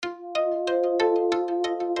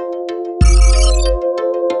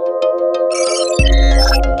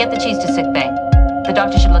Proceeds to sick bay. The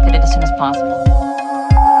doctor should look at it as soon as possible.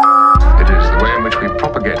 It is the way in which we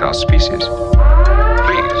propagate our species.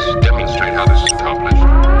 Please demonstrate how this is accomplished.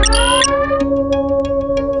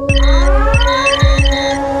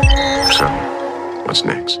 So, what's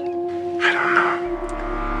next? I don't know.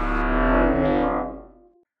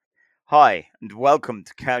 Hi, and welcome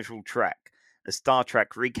to Casual Trek, a Star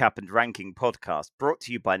Trek recap and ranking podcast brought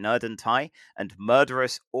to you by Nerd and Tie and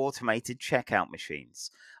murderous automated checkout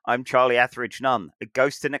machines. I'm Charlie Etheridge Nunn, a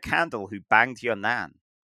ghost in a candle who banged your nan.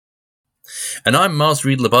 And I'm Mars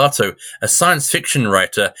Reed Lobato, a science fiction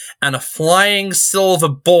writer, and a flying silver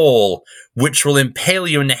ball which will impale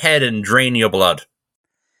you in the head and drain your blood.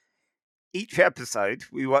 Each episode,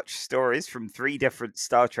 we watch stories from 3 different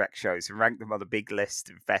Star Trek shows and rank them on a big list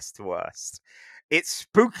of best to worst. It's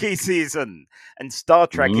spooky season, and Star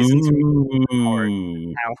Trek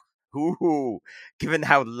isn't given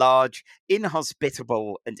how large,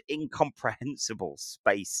 inhospitable, and incomprehensible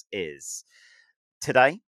space is.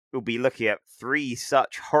 Today, we'll be looking at 3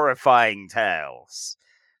 such horrifying tales.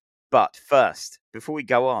 But first, before we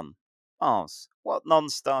go on, Mars, what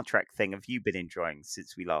non-Star Trek thing have you been enjoying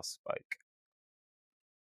since we last spoke?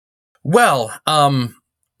 Well,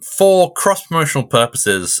 for cross-promotional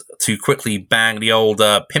purposes, to quickly bang the old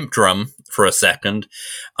pimp drum for a second,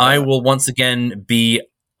 I will once again be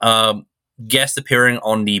guest appearing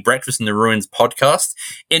on the Breakfast in the Ruins podcast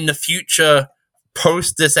in the future,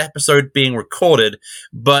 post this episode being recorded,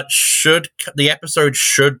 but the episode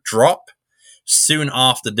should drop soon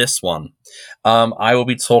after this one. I will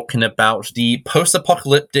be talking about the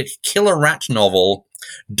post-apocalyptic killer rat novel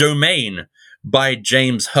Domain by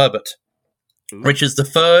James Herbert, which is the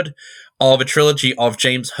third of a trilogy of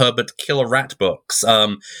James Herbert killer rat books.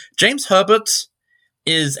 James Herbert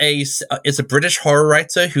is a British horror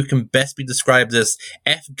writer who can best be described as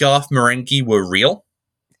F. Garth Marenghi were real.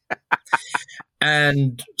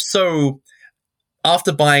 And so,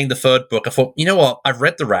 after buying the third book, I thought, you know what? I've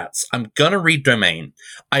read the rats. I'm gonna read Domain.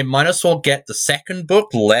 I might as well get the second book,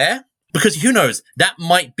 Lair, because who knows? That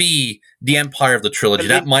might be the Empire of the trilogy.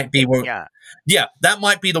 That might be where, yeah, that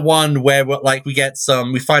might be the one where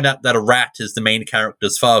we find out that a rat is the main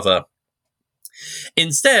character's father.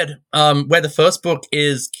 Instead, where the first book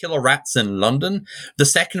is Killer Rats in London, the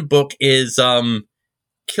second book is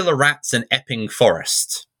Killer Rats in Epping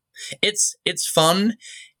Forest. It's fun.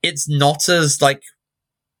 It's not as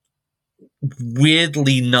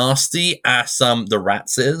weirdly nasty as the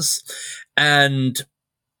Rats is, and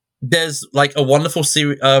there's a wonderful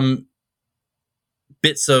series.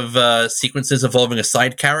 Bits of sequences involving a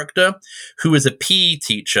side character who is a PE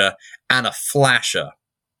teacher and a flasher.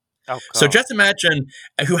 Oh, so just imagine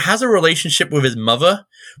who has a relationship with his mother,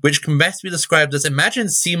 which can best be described as, imagine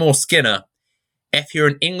Seymour Skinner if you're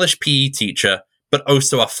an English PE teacher, but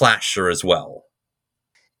also a flasher as well.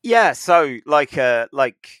 Yeah, so like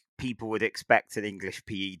people would expect an English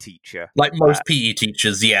PE teacher. Like most PE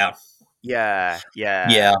teachers, yeah. Yeah.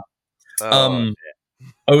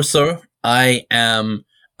 Also, I am,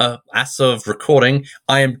 as of recording,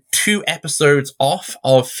 I am 2 episodes off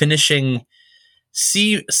of finishing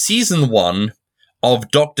season 1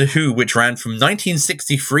 of Doctor Who, which ran from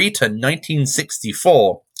 1963 to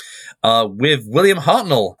 1964, with William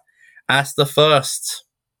Hartnell as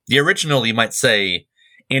the original, you might say,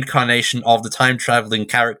 incarnation of the time-traveling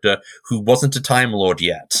character who wasn't a Time Lord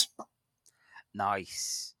yet.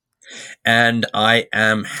 Nice. And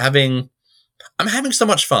I'm having so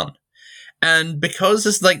much fun. And because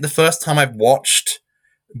it's the first time I've watched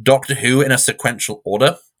Doctor Who in a sequential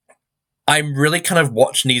order, I'm really kind of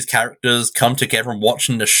watching these characters come together and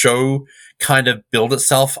watching the show kind of build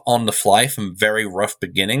itself on the fly from very rough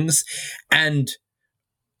beginnings. And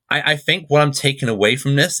I think what I'm taking away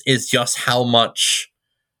from this is just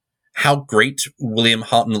how great William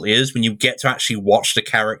Hartnell is when you get to actually watch the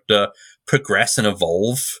character progress and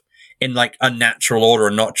evolve in a natural order,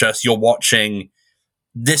 and not just you're watching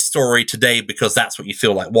this story today because that's what you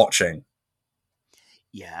feel like watching.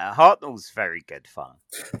 Yeah, Hartnell's very good fun.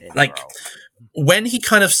 When he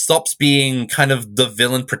kind of stops being kind of the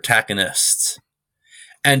villain protagonist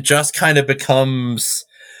and just kind of becomes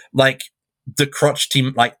the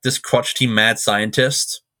this crotchety mad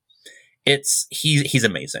scientist, he's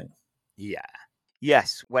amazing. Yeah.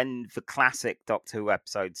 Yes, when the classic Doctor Who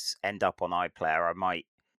episodes end up on iPlayer, I might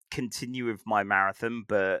continue with my marathon,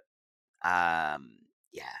 but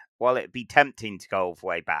while it'd be tempting to go all the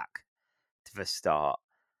way back to the start,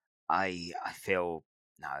 I feel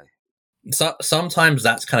no. So sometimes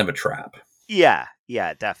that's kind of a trap. Yeah,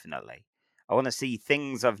 definitely. I want to see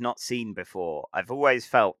things I've not seen before. I've always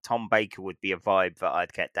felt Tom Baker would be a vibe that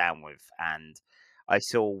I'd get down with, and I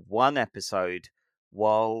saw one episode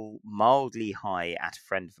while mildly high at a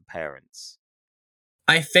friend of a parent's.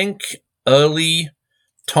 I think early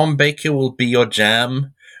Tom Baker will be your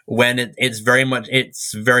jam when it's very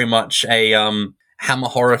much a Hammer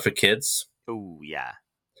horror for kids. Oh yeah.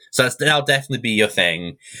 So that'll definitely be your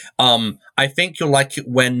thing. I think you'll like it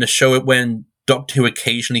when Doctor Who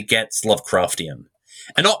occasionally gets Lovecraftian,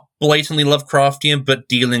 and not blatantly Lovecraftian, but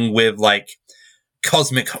dealing with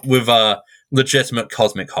legitimate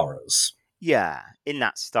cosmic horrors. Yeah, in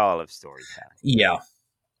that style of storytelling. Yeah.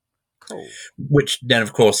 Cool. Which then,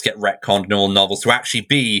 of course, get retconned in all novels to actually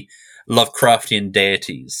be Lovecraftian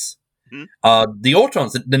deities. The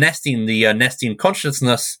Autons, the Nestine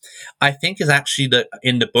consciousness, I think is actually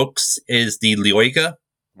in the books is the Leoiga.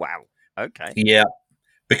 Wow. Okay. Yeah,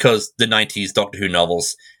 because the 90s Doctor Who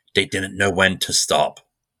novels, they didn't know when to stop.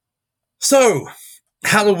 So,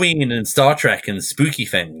 Halloween and Star Trek and spooky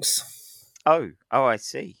things. Oh, I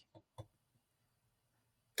see.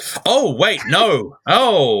 Oh, wait, no.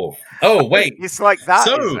 Oh, wait. It's like that,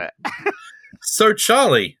 is it? So,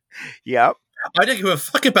 Charlie. Yep. I don't give a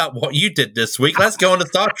fuck about what you did this week. Let's go on to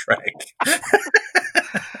Star Trek.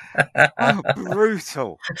 Oh,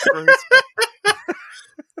 brutal.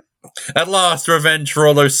 At last, revenge for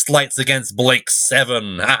all those slights against Blake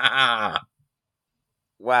 7.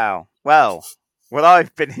 Wow. Well, what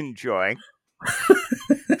I've been enjoying,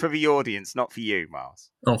 for the audience, not for you,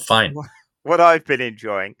 Miles. Oh, fine. What I've been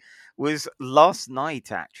enjoying was last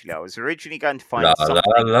night, actually. I was originally going to find something.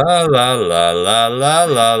 La la la la la la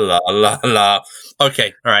la la la.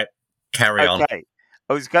 Okay, all right. Carry on. Okay.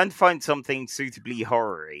 I was going to find something suitably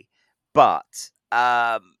horror-y, but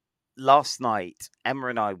last night, Emma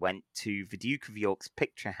and I went to the Duke of York's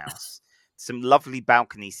Picture House, some lovely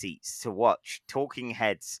balcony seats to watch Talking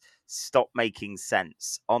Heads Stop Making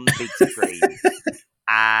Sense on the big screen.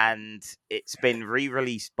 And it's been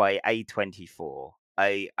re-released by A24.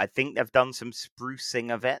 I think they've done some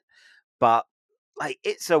sprucing of it, but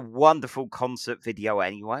it's a wonderful concert video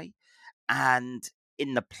anyway. And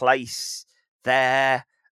in the place there,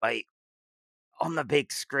 on the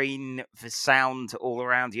big screen, the sound all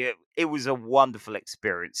around you, it was a wonderful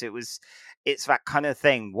experience. It's that kind of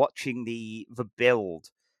thing, watching the build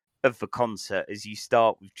of the concert as you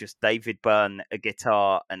start with just David Byrne, a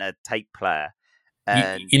guitar and a tape player.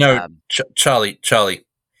 And, Charlie,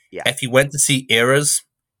 yeah. If you went to see Eras,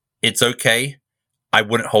 it's okay. I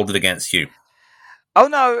wouldn't hold it against you. Oh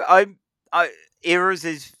no, Eras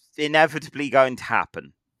is inevitably going to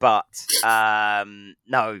happen, but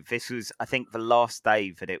no, this was, I think, the last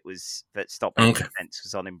day that Stop Making Sense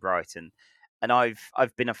was on in Brighton, and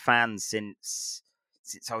I've been a fan since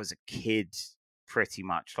I was a kid, pretty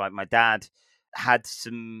much. Like, my dad had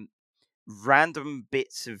some random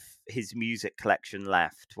bits of his music collection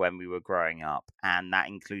left when we were growing up, and that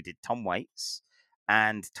included Tom Waits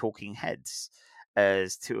and Talking Heads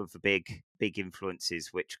as two of the big influences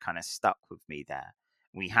which kind of stuck with me there.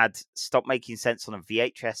 We had Stop Making Sense on a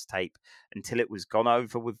VHS tape until it was gone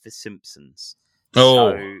over with The Simpsons.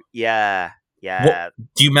 Oh, so yeah.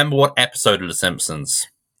 Do you remember what episode of The Simpsons?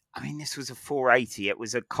 I mean, this was a 480. It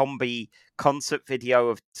was a combi concert video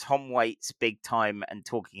of Tom Waits' Big Time and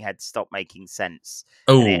Talking Heads Stop Making Sense.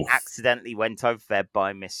 Oh, and it accidentally went over there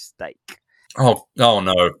by mistake. Oh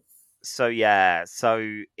no. So yeah,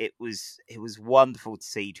 it was wonderful to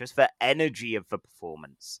see. Just the energy of the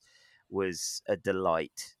performance was a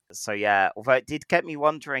delight. So yeah, although it did get me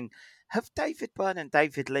wondering, have David Byrne and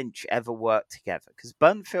David Lynch ever worked together? Because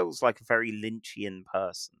Byrne feels like a very Lynchian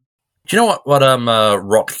person. Do you know what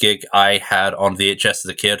rock gig I had on VHS as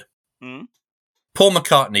a kid? Paul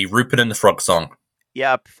McCartney, Rupert and the Frog Song.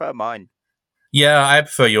 Yeah, I prefer mine. Yeah, I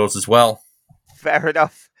prefer yours as well. Fair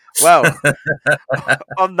enough. Well,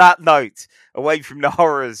 on that note, away from the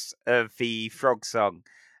horrors of the Frog Song,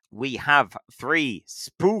 we have 3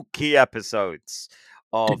 spooky episodes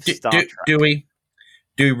of Star Trek. Do we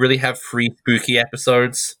really have 3 spooky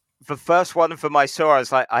episodes? The first one of them I saw, I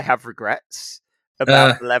was like, I have regrets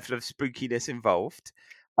about the level of spookiness involved.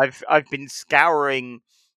 I've been scouring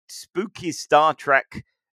spooky Star Trek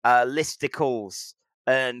listicles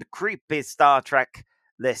and creepy Star Trek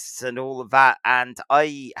lists and all of that, and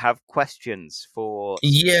I have questions for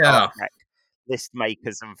Star Trek list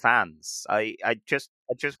makers and fans. I just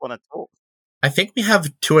want to talk. I think we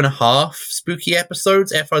have 2.5 spooky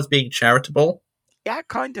episodes, if I was being charitable. Yeah,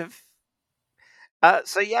 kind of.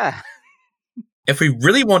 So yeah. If we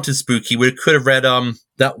really wanted spooky, we could have read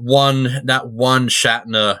that one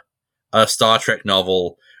Shatner Star Trek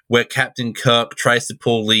novel where Captain Kirk tries to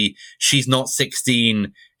pull the "she's not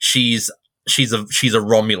 16, she's a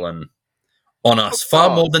Romulan" on us,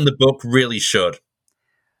 far more than the book really should.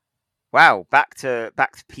 Wow, back to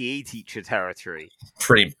PE teacher territory.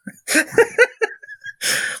 Pretty.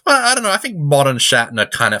 Well, I don't know. I think modern Shatner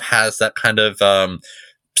kind of has that kind of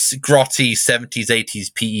grotty 70s,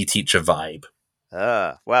 80s PE teacher vibe.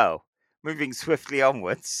 Well, moving swiftly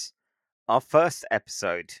onwards, our first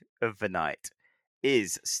episode of the night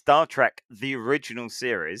is Star Trek The Original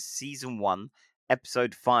Series, Season 1,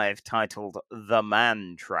 Episode 5, titled The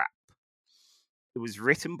Man Trap. It was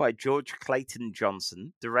written by George Clayton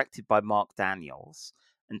Johnson, directed by Mark Daniels,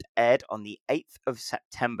 and aired on the 8th of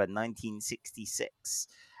September 1966.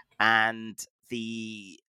 And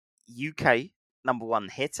the UK number one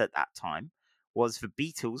hit at that time was The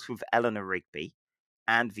Beatles with Eleanor Rigby,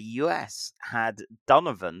 and the US had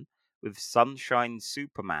Donovan with Sunshine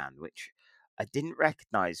Superman, which I didn't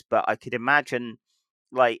recognize, but I could imagine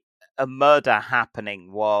like a murder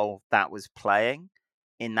happening while that was playing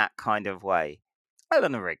in that kind of way.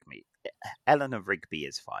 Eleanor Rigby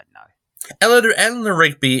is fine now. Eleanor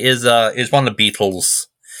Rigby is one of the Beatles.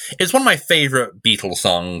 It's one of my favorite Beatles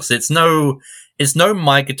songs. It's no While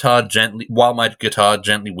My Guitar Gently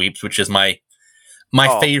Weeps, which is my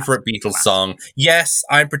favorite Beatles song. Yes,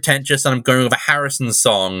 I'm pretentious and I'm going with a Harrison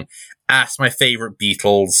song as my favorite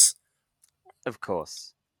Beatles. Of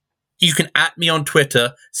course. You can @ me on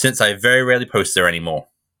Twitter, since I very rarely post there anymore.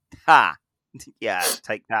 Ha! Yeah,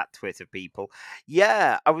 take that, Twitter people.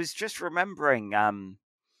 Yeah, I was just remembering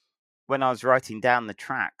when I was writing down the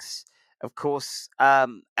tracks. Of course,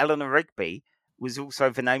 Eleanor Rigby was also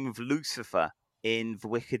the name of Lucifer in The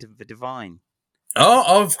Wicked and the Divine.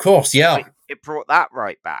 Oh, of course, yeah. It brought that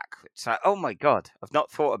right back. It's like, oh my god, I've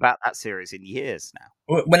not thought about that series in years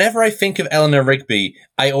now. Whenever I think of Eleanor Rigby,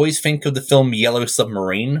 I always think of the film Yellow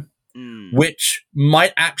Submarine, which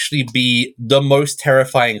might actually be the most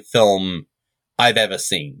terrifying film I've ever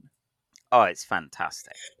seen. Oh, it's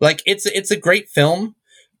fantastic. Like, it's a great film,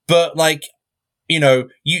 but like, you know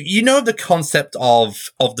the concept of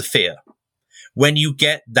the fear. When you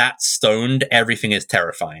get that stoned, everything is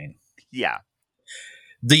terrifying. Yeah.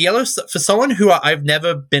 For someone who I've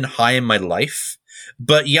never been high in my life,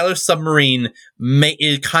 but Yellow Submarine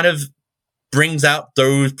it kind of brings out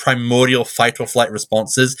those primordial fight or flight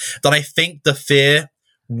responses that I think the fear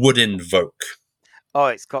would invoke. Oh,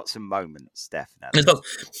 it's got some moments, definitely. It's got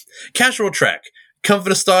Casual Trek, come for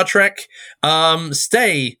the Star Trek,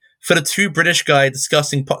 stay for the two British guys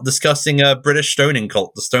discussing British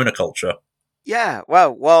the stoner culture. Yeah,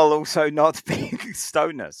 well, while also not being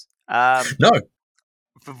stoners. No.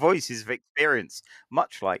 For voices of experience,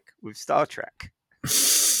 much like with Star Trek.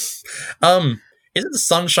 Isn't the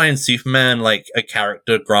Sunshine Superman like a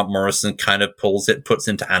character Grant Morrison kind of puts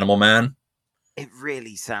into Animal Man? It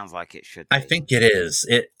really sounds like it should be. I think it is.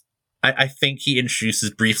 I think he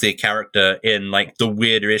introduces briefly a character in like the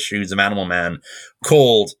weirder issues of Animal Man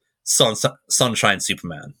called Sunshine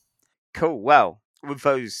Superman. Cool. Well, with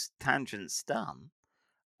those tangents done,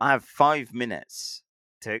 I have 5 minutes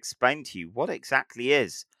to explain to you what exactly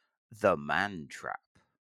is the Man Trap.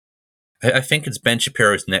 I think it's Ben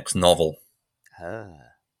Shapiro's next novel. All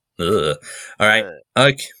right.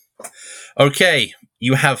 Okay.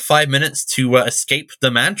 You have 5 minutes to escape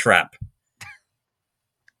the Man Trap.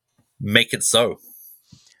 Make it so.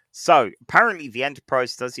 So, apparently the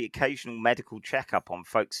Enterprise does the occasional medical checkup on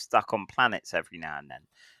folks stuck on planets every now and then.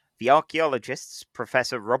 The archaeologists,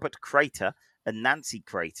 Professor Robert Crater and Nancy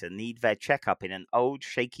Crater, need their checkup in an old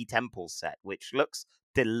shaky temple set, which looks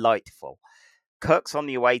delightful. Kirk's on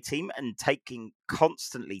the away team and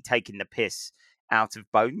constantly taking the piss out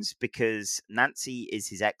of Bones because Nancy is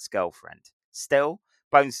his ex-girlfriend. Still,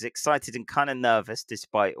 Bones is excited and kind of nervous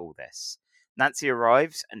despite all this. Nancy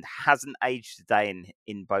arrives and hasn't aged a day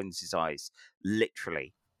in Bones' eyes,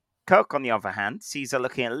 literally. Kirk, on the other hand, sees her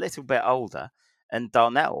looking a little bit older, and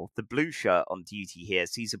Darnell, the blue shirt on duty here,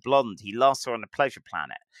 sees a blonde he last saw on a pleasure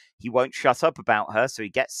planet. He won't shut up about her, so he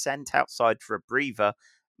gets sent outside for a breather.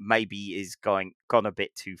 Maybe is gone a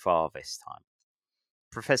bit too far this time.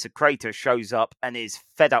 Professor Crater shows up and is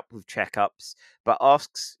fed up with checkups, but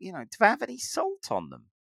asks, do they have any salt on them?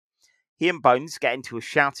 He and Bones get into a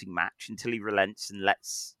shouting match until he relents and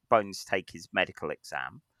lets Bones take his medical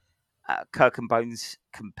exam. Kirk and Bones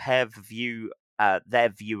compare their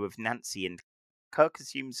view of Nancy, and Kirk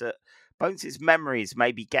assumes that Bones' memories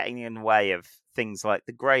may be getting in the way of things like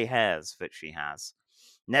the grey hairs that she has.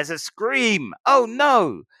 And there's a scream! Oh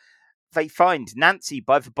no! They find Nancy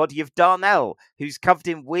by the body of Darnell, who's covered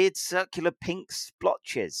in weird circular pink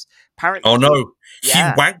splotches. Apparently, oh no! He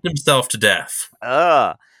wanked himself to death.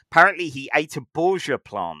 Apparently he ate a Borgia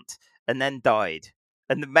plant and then died.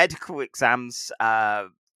 And the medical exams, they're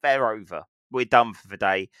over. we're done for the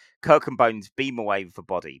day. Kirk and Bones beam away with the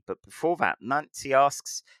body. But before that, Nancy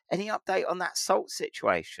asks, any update on that salt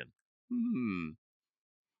situation?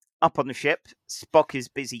 Up on the ship, Spock is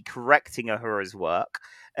busy correcting Uhura's work,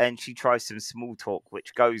 and she tries some small talk,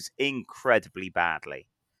 which goes incredibly badly.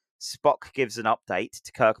 Spock gives an update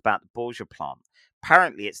to Kirk about the Borgia plant.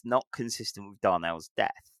 Apparently, it's not consistent with Darnell's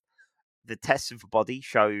death. The tests of the body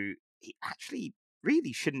show he actually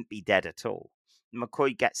really shouldn't be dead at all.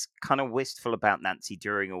 McCoy gets kind of wistful about Nancy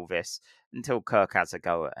during all this until Kirk has a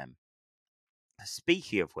go at him.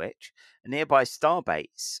 Speaking of which, a nearby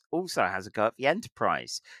starbase also has a go at the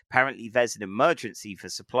Enterprise. Apparently there's an emergency for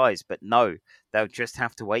supplies, but no, they'll just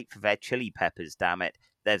have to wait for their chili peppers, damn it.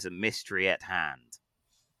 There's a mystery at hand.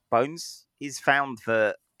 Bones is found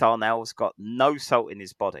that Darnell's got no salt in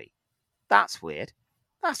his body. That's weird.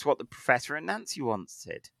 That's what the Professor and Nancy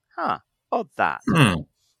wanted. Huh, odd that.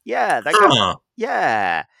 Yeah,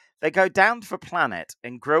 they go down to the planet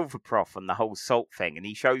and grill the prof on the whole salt thing, and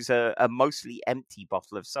he shows a mostly empty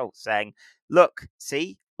bottle of salt, saying, look,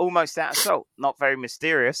 see, almost out of salt. Not very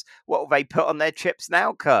mysterious. What will they put on their chips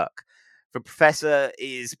now, Kirk? The Professor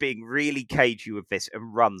is being really cagey with this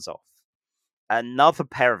and runs off. Another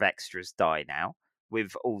pair of extras die now,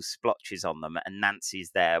 with all splotches on them, and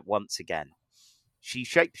Nancy's there once again. She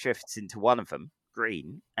shapeshifts into one of them,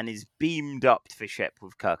 Green, and is beamed up to the ship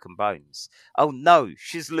with Kirk and Bones. Oh no,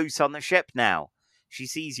 she's loose on the ship now. She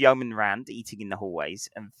sees Yeoman Rand eating in the hallways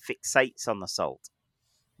and fixates on the salt.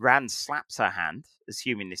 Rand slaps her hand,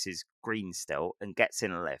 assuming this is Green still, and gets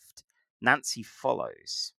in a lift. Nancy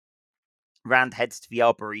follows. Rand heads to the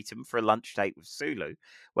Arboretum for a lunch date with Sulu,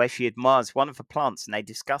 where she admires one of the plants and they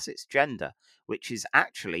discuss its gender, which is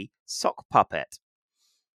actually Sock Puppet.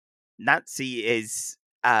 Nancy as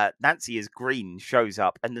Green shows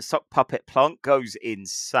up and the Sock Puppet plant goes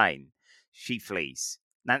insane. She flees.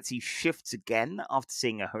 Nancy shifts again after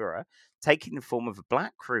seeing Uhura, taking the form of a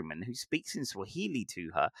black crewman who speaks in Swahili to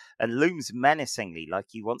her and looms menacingly like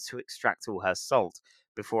he wants to extract all her salt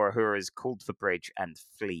before Uhura is called to the bridge and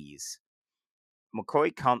flees.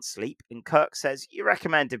 McCoy can't sleep, and Kirk says, you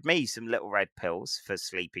recommended me some little red pills for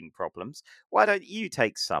sleeping problems. Why don't you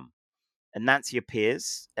take some? And Nancy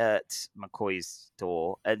appears at McCoy's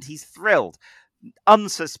door, and he's thrilled,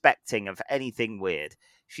 unsuspecting of anything weird.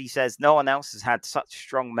 She says no one else has had such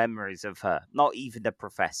strong memories of her, not even the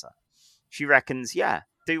Professor. She reckons, yeah,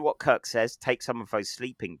 do what Kirk says, take some of those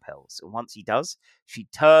sleeping pills. And once he does, she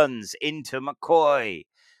turns into McCoy.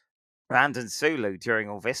 Rand and Sulu, during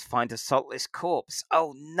all this, find a saltless corpse.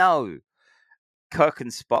 Oh no! Kirk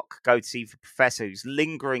and Spock go to see the Professor, who's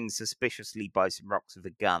lingering suspiciously by some rocks with a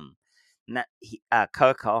gun.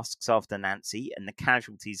 Kirk asks after Nancy, and the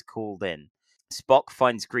casualties called in. Spock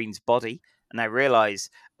finds Green's body, and they realise,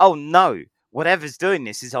 oh no, whatever's doing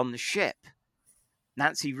this is on the ship.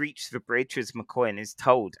 Nancy reaches the bridge as McCoy and is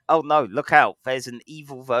told, oh no, look out, there's an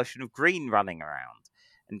evil version of Green running around,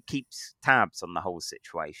 and keeps tabs on the whole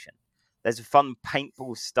situation. There's a fun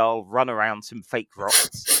paintball-style run around some fake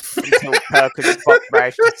rocks until Kirk and Spock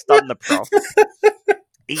manage to stun the prof.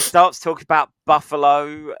 He starts talking about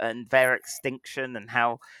Buffalo and their extinction and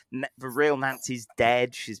how the real Nancy's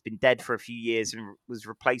dead. She's been dead for a few years and was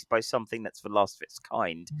replaced by something that's the last of its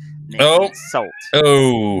kind. Salt.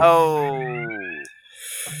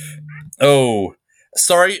 Oh.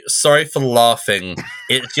 Sorry for laughing.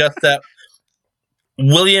 It's just that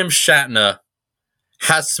William Shatner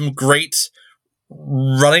has some great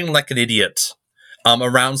running like an idiot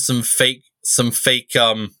around some fake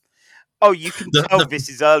Oh, you can tell this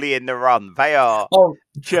is early in the run. They are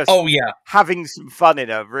having some fun in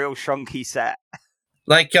a real shonky set.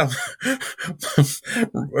 Like, Rihanna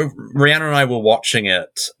and I were watching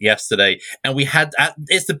it yesterday, and we had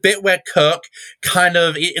it's the bit where Kirk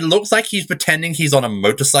it looks like he's pretending he's on a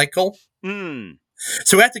motorcycle.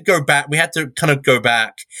 So we had to go back. We had to kind of go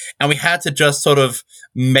back, and we had to just sort of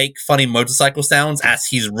make funny motorcycle sounds as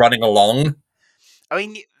he's running along. I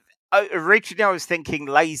mean, originally I was thinking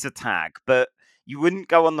laser tag, but you wouldn't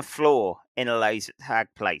go on the floor in a laser tag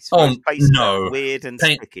place. Oh, no. Weird and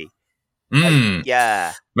sticky.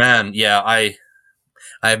 Yeah. Man, yeah, I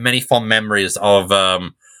have many fond memories of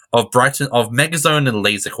Brighton, of Megazone and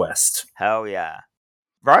Laser Quest. Hell yeah.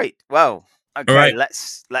 Right, well, okay, right.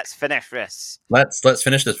 Let's finish this. Let's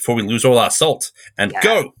finish this before we lose all our salt. And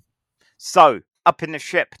go! So, up in the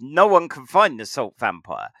ship, no one can find the salt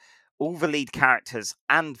vampire. All the lead characters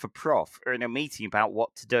and the prof are in a meeting about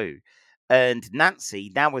what to do. And Nancy,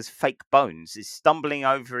 now as fake Bones, is stumbling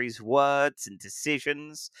over his words and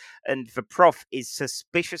decisions, and the prof is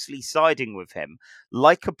suspiciously siding with him,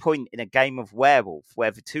 like a point in a game of werewolf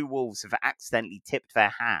where the two wolves have accidentally tipped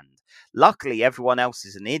their hand. Luckily, everyone else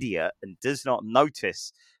is an idiot and does not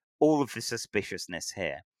notice all of the suspiciousness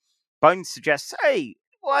here. Bones suggests, hey,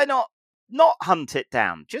 why not hunt it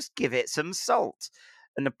down? Just give it some salt.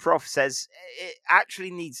 And the prof says it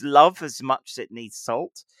actually needs love as much as it needs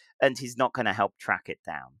salt, and he's not going to help track it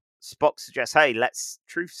down. Spock suggests, hey, let's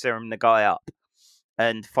truth serum the guy up,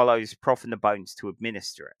 and follows Prof and the Bones to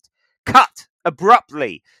administer it. Cut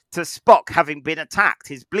abruptly to Spock having been attacked.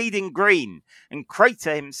 He's bleeding green, and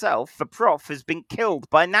Crater himself, the Prof, has been killed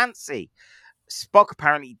by Nancy. Spock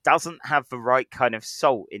apparently doesn't have the right kind of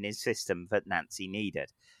salt in his system that Nancy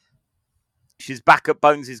needed. She's back at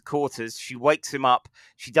Bones' quarters. She wakes him up.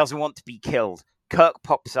 She doesn't want to be killed. Kirk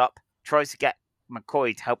pops up, tries to get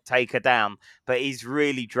McCoy to help take her down, but he's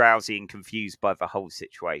really drowsy and confused by the whole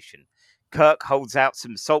situation. Kirk holds out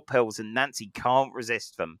some salt pills and Nancy can't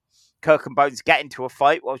resist them. Kirk and Bones get into a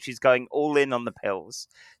fight while she's going all in on the pills.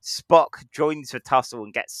 Spock joins the tussle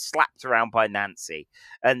and gets slapped around by Nancy.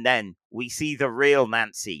 And then we see the real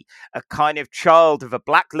Nancy, a kind of child of a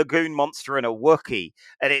Black Lagoon monster and a Wookiee.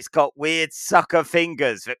 And it's got weird sucker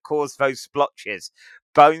fingers that cause those splotches.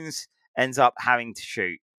 Bones ends up having to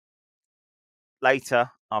shoot. Later,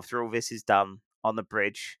 after all this is done, on the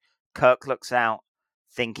bridge, Kirk looks out,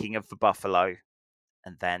 thinking of the buffalo.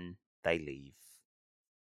 And then they leave.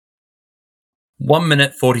 1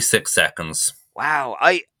 minute, 46 seconds. Wow,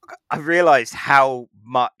 I realised how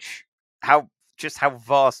vast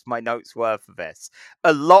my notes were for this.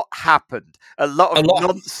 A lot happened. A lot of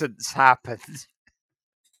nonsense happened.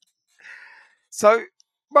 So,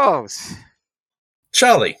 Miles,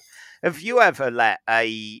 Charlie, have you ever let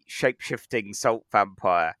a shape-shifting salt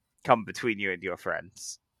vampire come between you and your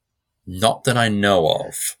friends? not that I know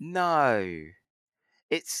of. No.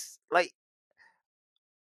 It's like,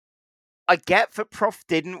 I get that Prof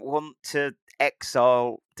didn't want to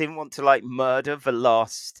murder the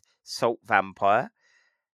last salt vampire.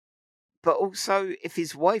 But also, if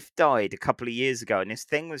his wife died a couple of years ago and this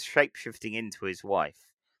thing was shapeshifting into his wife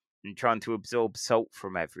and trying to absorb salt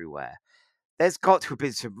from everywhere, there's got to have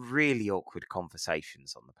been some really awkward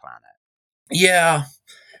conversations on the planet. Yeah.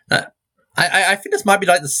 I think this might be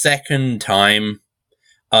like the second time.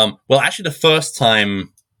 Well, actually, the first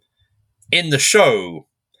time in the show.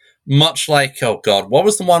 Much like, oh god, what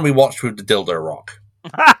was the one we watched with the dildo rock?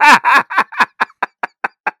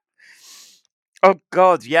 Oh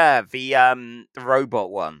god, yeah, the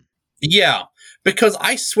robot one. Yeah, because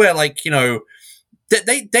I swear, like, you know,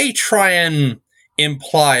 they try and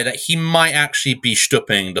imply that he might actually be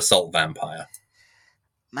stooping the salt vampire.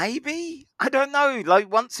 Maybe? I don't know.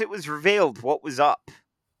 Like, once it was revealed what was up,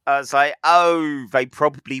 I was like, oh, they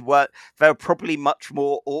probably were. They're probably much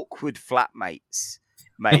more awkward flatmates.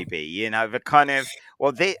 Maybe, you know, the kind of,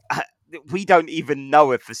 well, we don't even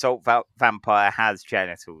know if the salt vampire has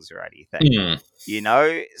genitals or anything. You know,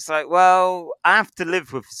 it's like, well, I have to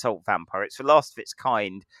live with the salt vampire. It's the last of its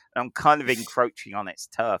kind, and I'm kind of encroaching on its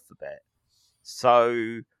turf a bit.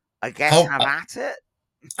 So I guess have at it.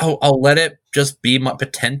 I'll let it just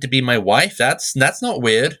pretend to be my wife. That's not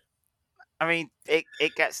weird. I mean, it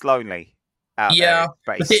gets lonely out there.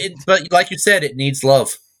 But like you said, it needs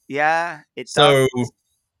love. Yeah, it does.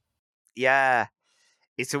 Yeah,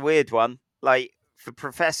 it's a weird one. Like, the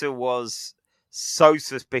professor was so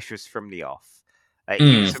suspicious from the off.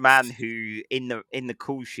 He was a man who, in the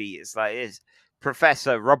call sheet, is like, is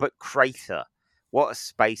Professor Robert Crater. What a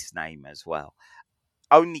space name as well.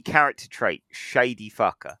 Only character trait, shady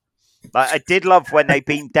fucker. Like, I did love when they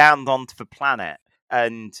beamed down onto the planet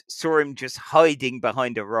and saw him just hiding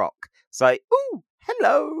behind a rock. It's like, ooh,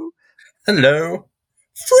 hello. Hello.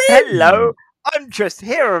 Friend. Hello. I'm just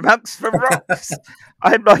here amongst the rocks.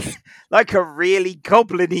 I'm like a really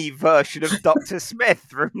goblin-y version of Dr. Smith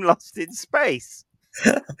from Lost in Space.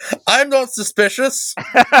 I'm not suspicious.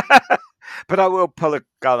 But I will pull a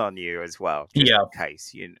gun on you as well, just in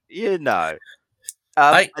case. You know.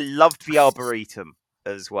 I loved the Arboretum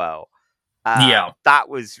as well. That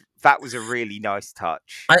was a really nice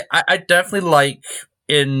touch. I definitely like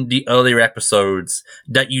in the earlier episodes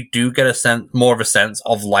that you do get more of a sense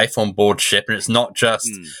of life on board ship, and it's not just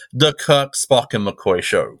the Kirk, Spock, and McCoy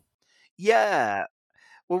show. Yeah.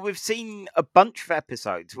 Well, we've seen a bunch of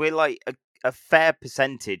episodes. We're like a fair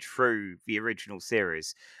percentage through the original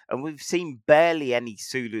series, and we've seen barely any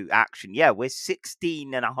Sulu action. Yeah, we're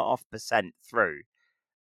 16.5% through,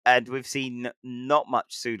 and we've seen not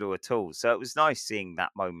much Sulu at all. So it was nice seeing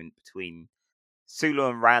that moment between Sulu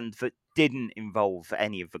and Rand that didn't involve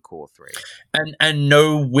any of the core three. And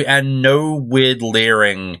no weird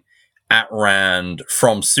leering at Rand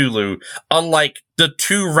from Sulu, unlike the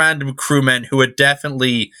two random crewmen who are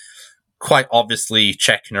definitely quite obviously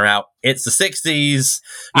checking her out. It's the 60s,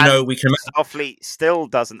 we can. Starfleet still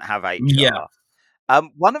doesn't have HR. Yeah.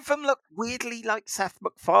 One of them looked weirdly like Seth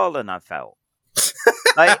MacFarlane, I felt.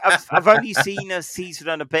 Like, I've only seen a season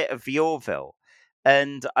and a bit of The Orville,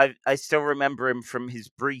 and I still remember him from his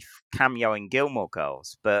brief cameo in Gilmore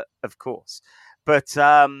Girls, of course. But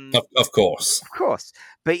Of course.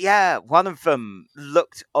 But yeah, one of them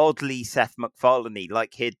looked oddly Seth MacFarlane-y,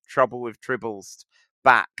 like he'd trouble with Tribbles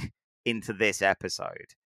back into this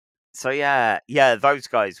episode. So yeah, those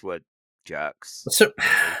guys were jerks.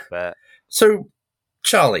 So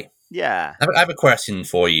Charlie, yeah, I have a question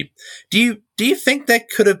for you. Do you think there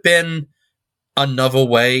could have been another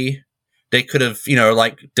way they could have,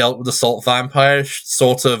 dealt with the salt vampire,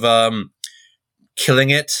 sort of killing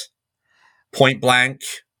it point blank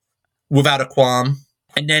without a qualm,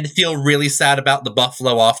 and then feel really sad about the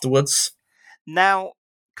buffalo afterwards? Now,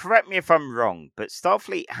 correct me if I'm wrong, but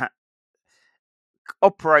Starfleet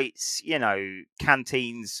operates,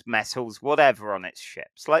 canteens, mess halls, whatever on its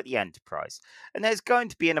ships, like the Enterprise. And there's going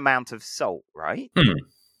to be an amount of salt, right?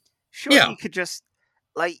 Sure, you could just,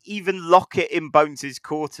 even lock it in Bones'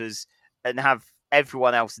 quarters and have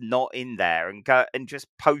everyone else not in there and go and just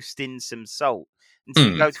post in some salt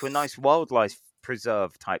until you go to a nice wildlife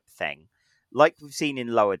preserve type thing. Like we've seen in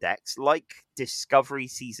Lower Decks, like Discovery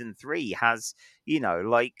Season 3 has,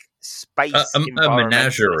 space a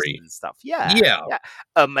menagerie and stuff. Yeah.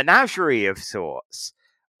 A menagerie of sorts.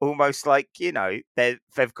 Almost like,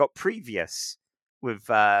 they've got previous with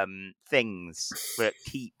things that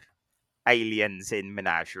keep aliens in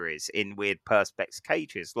menageries in weird perspex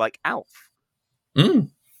cages, like Alf.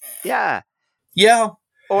 Yeah.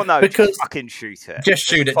 Or no, because just fucking shoot it. Just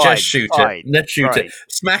shoot it. Fine, just shoot fine, it. Let's shoot it.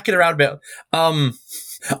 Smack it around a bit.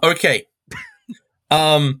 Okay.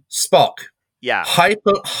 Spock. Yeah.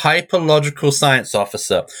 Hyperlogical science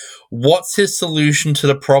officer. What's his solution to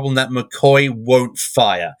the problem that McCoy won't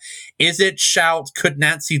fire? Is it shout, could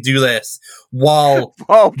Nancy do this? While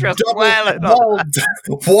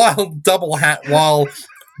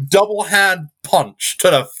double hand punch to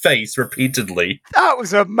the face repeatedly. That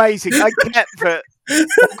was amazing. I get that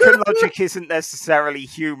Vulcan logic isn't necessarily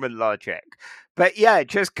human logic. But yeah,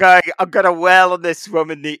 just going, I'm going to wail on this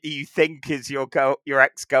woman that you think is your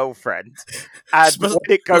ex-girlfriend. And when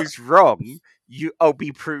it goes wrong, I'll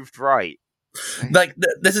be proved right. Like,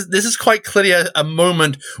 this is quite clearly a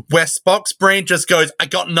moment where Spock's brain just goes, I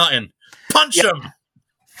got nothing. Punch him!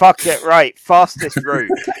 Fuck it, right. Fastest route.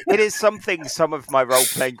 It is something some of my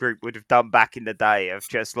role-playing group would have done back in the day of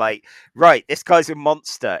just like, right, this guy's a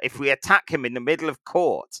monster. If we attack him in the middle of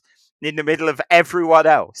court, in the middle of everyone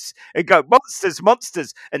else, and go,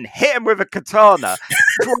 monsters, and hit him with a katana,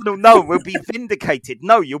 everyone will know, we'll be vindicated.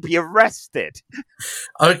 No, you'll be arrested.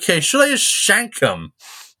 Okay, should I just shank him?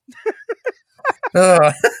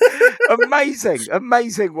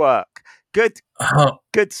 Amazing work. Good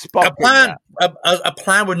spot. A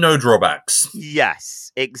plan with no drawbacks.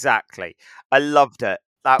 Yes, exactly. I loved it.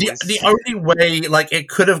 The only way, it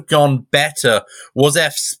could have gone better was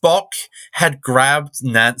if Spock had grabbed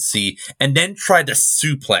Nancy and then tried to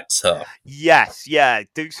suplex her. Yes, yeah,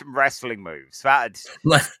 do some wrestling moves. I'd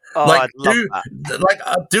love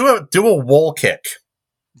that. Do a wall kick.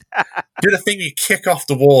 Do the thing you kick off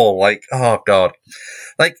the wall. Oh god.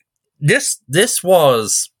 This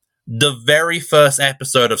was the very first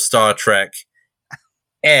episode of Star Trek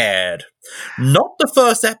aired. Not the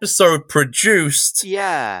first episode produced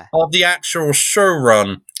of the actual show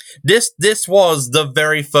run. This was the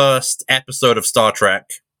very first episode of Star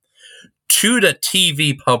Trek to the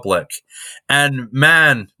TV public. And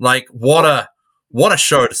man, what a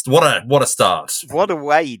show, what a start. What a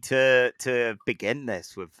way to begin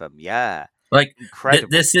this with them, yeah. Incredible.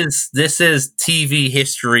 This is TV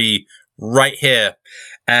history right here.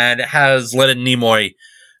 And it has Leonard Nimoy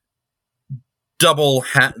double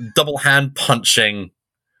hand punching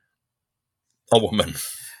a woman.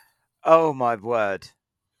 Oh my word!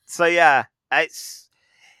 So yeah, it's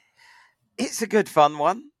a good fun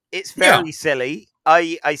one. It's very silly.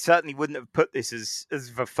 I certainly wouldn't have put this as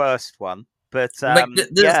the first one, but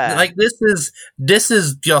this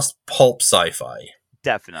is just pulp sci-fi.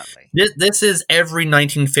 Definitely. This is every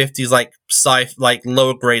 1950s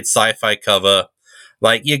lower grade sci-fi cover.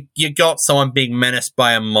 You got someone being menaced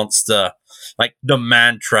by a monster, like the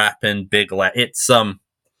man trap in Big Let. It's the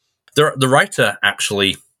writer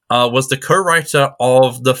actually was the co-writer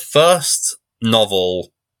of the first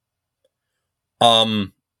novel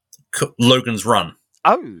Logan's Run,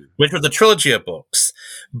 Oh, which was a trilogy of books,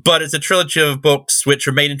 but it's a trilogy of books which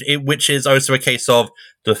are made into, which is also a case of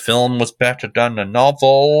the film was better than the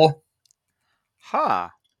novel. huh.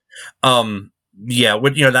 Yeah,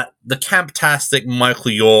 with that the camp-tastic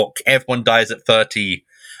Michael York, everyone dies at 30.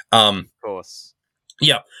 Of course.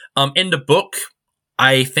 Yeah. In the book,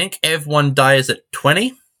 I think everyone dies at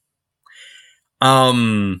 20.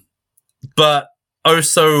 But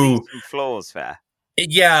also some flaws there.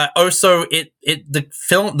 Yeah, also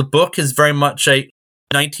the book is very much a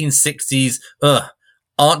 1960s,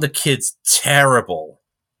 aren't the kids terrible?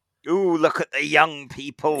 Ooh, look at the young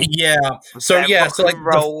people. Yeah. with So their yeah, rock so like and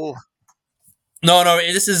roll. no,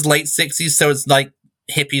 this is late 60s, so it's like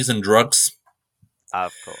hippies and drugs.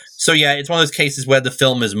 Of course. So yeah, it's one of those cases where the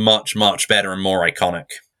film is much, much better and more iconic.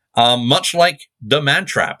 Much like The Man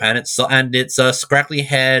Trap, and it's a scraggly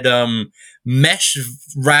haired mesh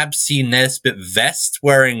Rabsy Nesbit vest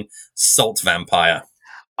wearing salt vampire.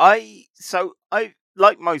 I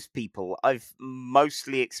like most people, I've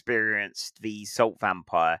mostly experienced the salt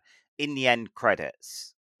vampire in the end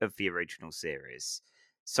credits of the original series.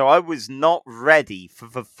 So I was not ready for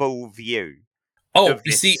the full view Oh, of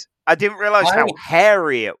you this. see, I didn't realize I- how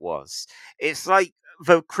hairy it was. It's like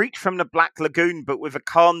the creature from the Black Lagoon, but with a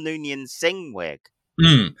Khan Noonien Singh wig.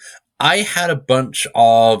 I had a bunch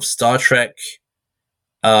of Star Trek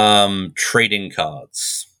trading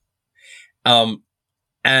cards.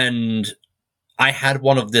 And I had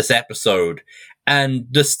one of this episode, and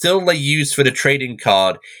the still they use for the trading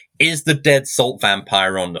card is the dead salt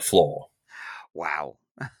vampire on the floor. Wow.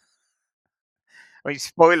 I mean,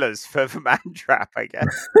 spoilers for the Man Trap, I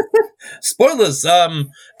guess. Spoilers,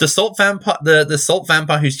 the salt vampire the salt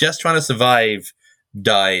vampire who's just trying to survive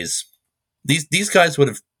dies. These guys would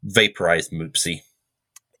have vaporized Moopsy.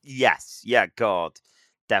 Yes, yeah, God,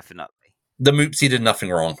 definitely. The Moopsy did nothing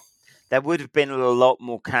wrong. There would have been a lot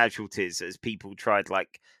more casualties as people tried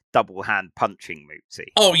like double hand punching Moopsy.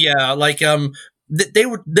 Oh yeah, like they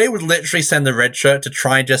would literally send the red shirt to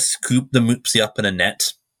try and just scoop the Moopsy up in a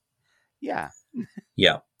net. Yeah.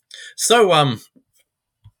 Yeah. So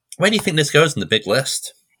where do you think this goes in the big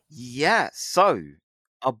list? Yeah, so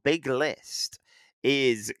our big list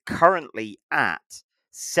is currently at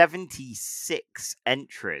 76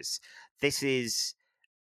 entries. This is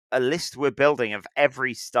a list we're building of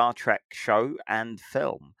every Star Trek show and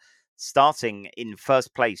film, starting in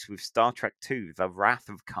first place with Star Trek II, The Wrath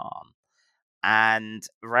of Khan. And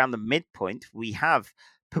around the midpoint, we have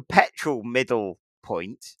perpetual middle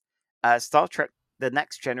point, Star Trek The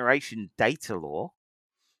Next Generation Data Law.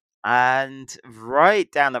 And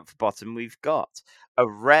right down at the bottom, we've got a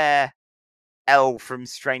rare L from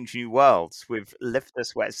Strange New Worlds with Lift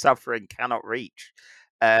Us Where Suffering Cannot Reach.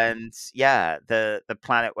 And yeah, the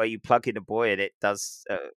planet where you plug in a boy and it does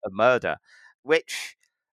a murder, which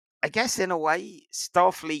I guess in a way,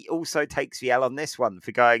 Starfleet also takes the L on this one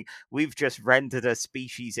for going, we've just rendered a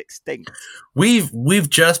species extinct. We've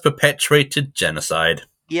just perpetuated genocide.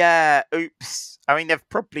 Yeah, oops. I mean, they've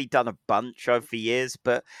probably done a bunch over the years,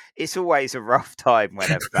 but it's always a rough time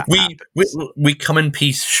whenever that happens. We come in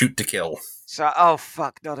peace, shoot to kill. So, oh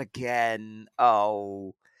fuck, not again.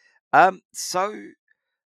 Oh, so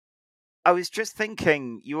I was just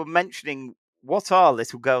thinking, you were mentioning what are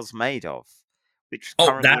little girls made of, which is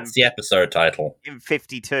currently That's the episode title in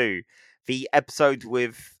 52. The episode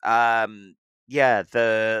with the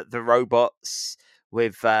robots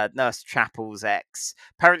with Nurse Chapel's ex.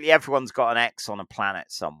 Apparently, everyone's got an ex on a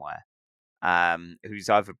planet somewhere, who's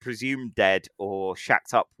either presumed dead or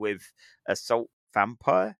shacked up with a salt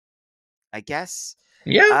vampire, I guess.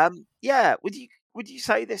 Yeah. Yeah. Would you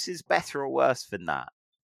say this is better or worse than that?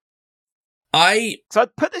 So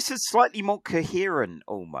I'd put this as slightly more coherent,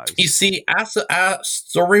 almost. You see, as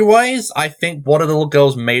story-wise, I think What Are the Little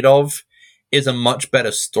Girls Made Of is a much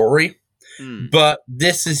better story. But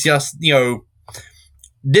this is just,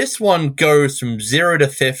 this one goes from 0 to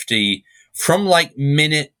 50 from like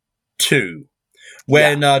minute 2,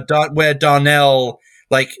 when where Darnell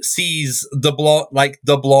sees the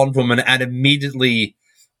blonde woman and immediately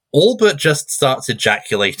all but just starts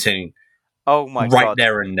ejaculating. Oh my God. Right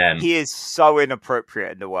there and then. He is so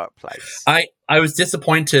inappropriate in the workplace. I was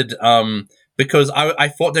disappointed because I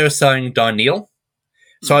thought they were saying Darnell.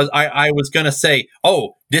 So I was going to say,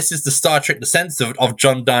 oh, this is the Star Trek Descents of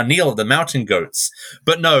John Darnell of the Mountain Goats.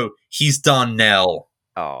 But no, he's Darnell.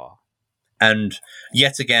 Oh. And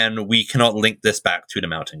yet again, we cannot link this back to the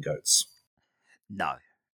Mountain Goats. No.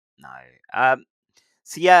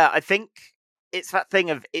 So yeah, I think it's that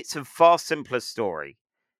thing of it's a far simpler story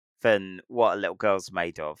than What a Little Girl's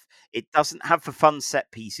Made Of. It doesn't have the fun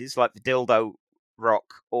set pieces like the dildo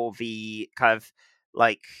rock or the kind of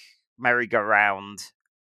like merry-go-round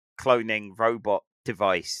cloning robot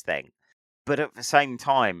device thing. But at the same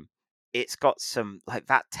time, it's got some like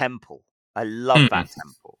that temple. I love that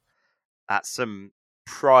temple. That's some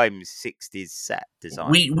prime 60s set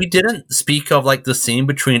design. We didn't speak of like the scene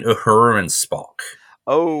between Uhura and Spock.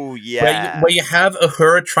 Oh yeah. Where you have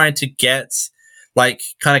Uhura trying to get like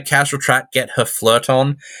kind of casual track, get her flirt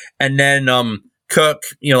on, and then Kirk,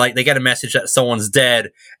 like they get a message that someone's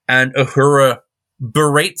dead, and Uhura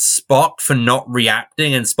berates Spock for not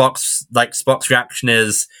reacting, and Spock's reaction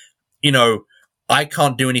is, I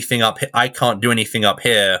can't do anything up I can't do anything up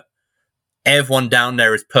here. Everyone down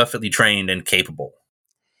there is perfectly trained and capable.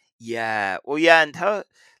 Yeah. Well, yeah, and her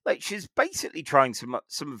she's basically trying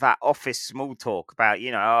some of that office small talk about,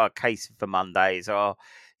 a case for Mondays, or,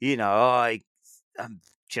 I'm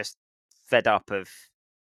just fed up of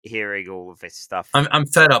hearing all of this stuff. I'm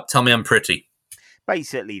fed up. Tell me I'm pretty.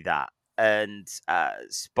 Basically that. And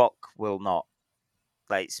Spock will not.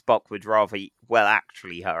 Spock would rather,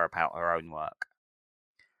 actually her about her own work.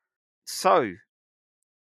 So,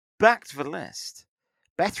 back to the list.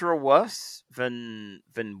 Better or worse than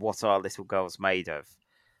what our little girl's made of?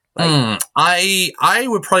 I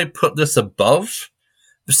would probably put this above,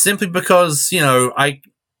 simply because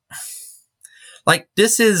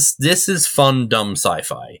this is fun dumb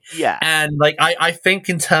sci-fi. Yeah, and I think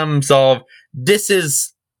in terms of this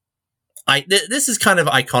is kind of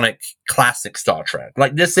iconic classic Star Trek.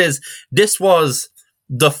 This was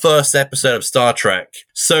the first episode of Star Trek,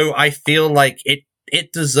 so I feel like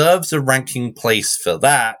it deserves a ranking place for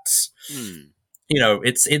that.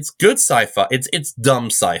 It's good sci-fi. It's dumb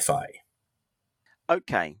sci-fi.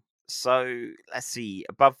 Okay, so let's see.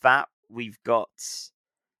 Above that, we've got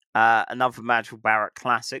another Magical Barrett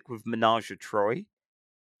classic with Menage a Troy.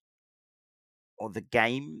 Or The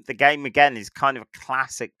Game. The Game, again, is kind of a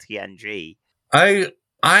classic TNG.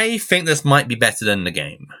 I think this might be better than The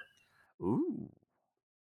Game. Ooh.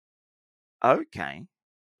 Okay.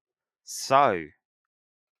 So,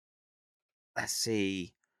 let's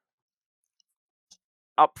see.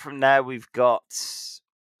 Up from there, we've got...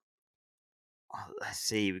 let's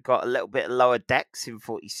see. We've got a little bit lower decks in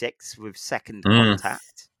 46 with Second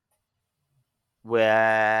Contact.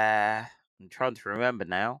 Where... I'm trying to remember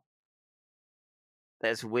now.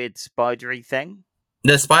 There's a weird spidery thing.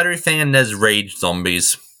 There's spidery thing and there's rage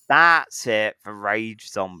zombies. That's it, for rage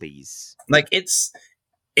zombies.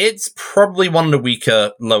 It's probably one of the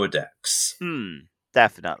weaker lower decks.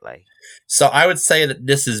 Definitely. So I would say that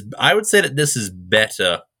this is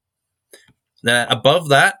better. Above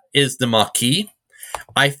that is the Marquis.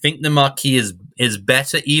 I think the Marquis is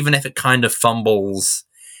better, even if it kind of fumbles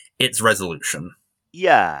its resolution.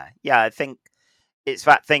 Yeah, I think it's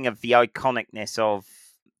that thing of the iconicness of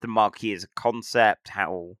the Marquis as a concept,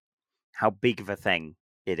 how big of a thing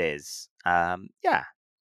it is. Yeah,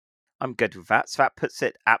 I'm good with that. So that puts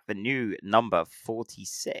it at the new number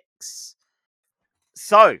 46.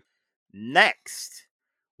 So, next,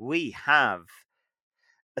 we have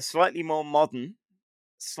a slightly more modern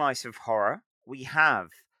slice of horror. We have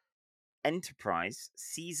Enterprise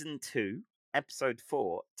Season 2, Episode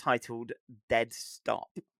 4, titled Dead Stop.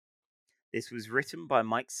 This was written by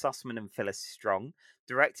Mike Sussman and Phyllis Strong,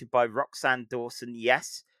 directed by Roxanne Dawson,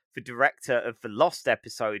 yes, the director of the lost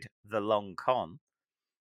episode The Long Con,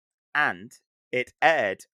 and it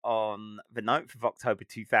aired on the 9th of October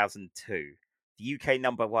 2002. The UK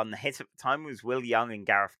number one hit at the time was Will Young and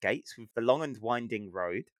Gareth Gates with The Long and Winding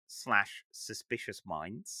Road / Suspicious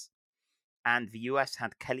Minds. And the US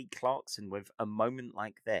had Kelly Clarkson with A Moment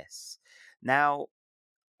Like This. Now,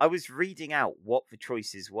 I was reading out what the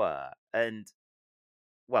choices were, and,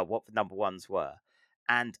 what the number ones were.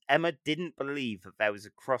 And Emma didn't believe that there was a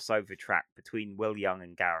crossover track between Will Young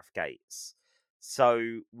and Gareth Gates.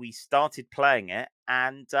 So we started playing it,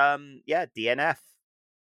 and, DNF.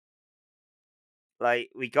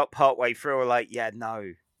 We got partway through, we're like,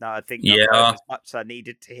 no, I think I've heard as much as I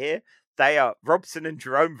needed to hear. They are, Robson and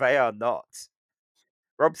Jerome, they are not.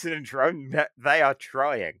 Robson and Jerome, they are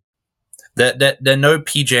trying. They're no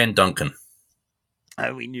PJ and Duncan.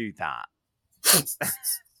 Oh, we knew that.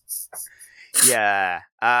 Yeah,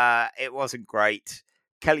 it wasn't great.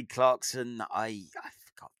 Kelly Clarkson, I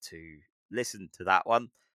forgot to listen to that one,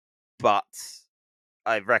 but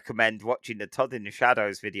I recommend watching the Todd in the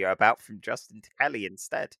Shadows video about from Justin to Kelly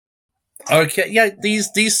instead. Okay, yeah,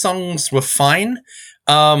 these songs were fine.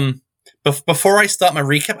 Before I start my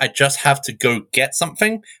recap, I just have to go get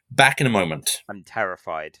something. Back in a moment. I'm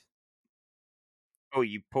terrified. Oh,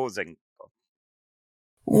 you pausing?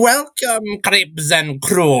 Welcome, Cribs and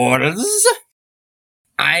Crawls.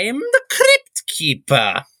 I'm the Crypt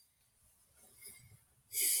Keeper.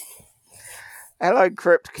 Hello,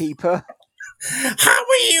 Crypt Keeper. How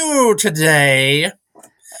are you today?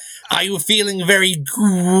 Are you feeling very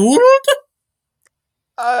good?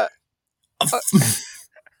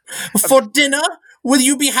 For dinner, will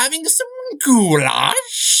you be having some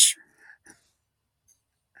goulash?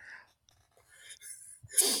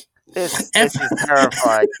 This is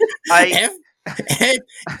terrifying.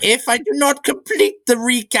 If I do not complete the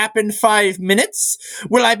recap in 5 minutes,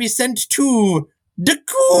 will I be sent to the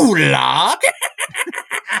gulag?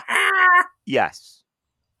 Yes.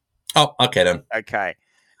 Oh, okay then. Okay.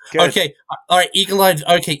 Good. Okay, all right,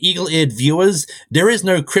 eagle-eared viewers, there is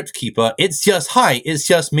no Crypt Keeper. It's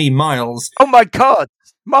just me, Miles, Oh my God,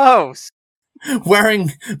 Miles!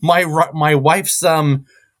 wearing my wife's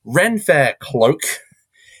Ren Fair cloak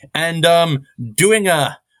and doing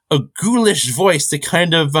a ghoulish voice to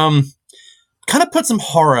kind of put some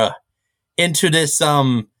horror into this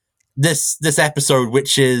this episode,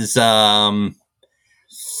 which is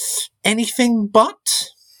anything but.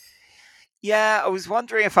 Yeah, I was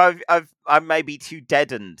wondering if I'm maybe too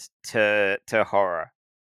deadened to horror,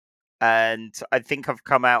 and I think I've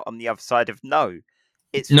come out on the other side of no.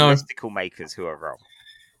 It's No. mystical makers who are wrong.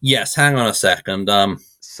 Yes, hang on a second.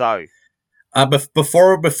 So,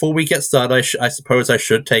 before we get started, I suppose I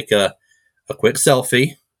should take a quick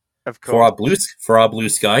selfie of course, for our blue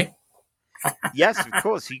sky. yes, of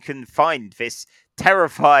course, you can find this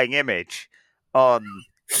terrifying image on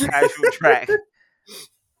Casual Trek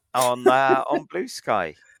on Blue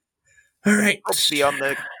Sky. All right, Probably on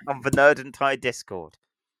the Nerd and Tie Discord.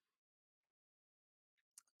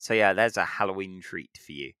 So yeah, there's a Halloween treat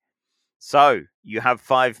for you. So you have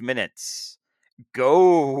 5 minutes.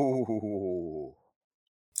 Go.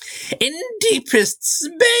 in deepest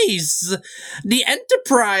space, the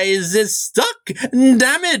Enterprise is stuck,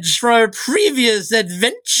 damaged from a previous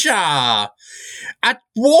adventure. At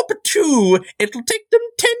Warp 2, it'll take them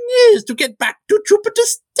 10 years to get back to Jupiter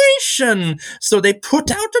Station, so they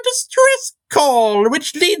put out a distress call,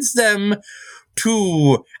 which leads them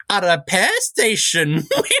to a repair station.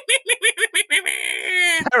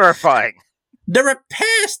 Terrifying. The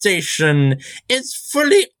repair station is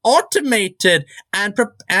fully automated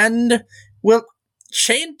and will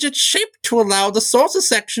change its shape to allow the saucer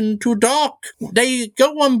section to dock. They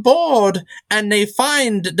go on board and they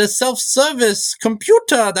find the self-service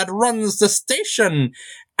computer that runs the station,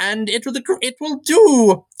 and it will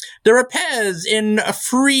do the repairs in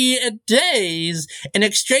 3 days in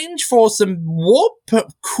exchange for some warp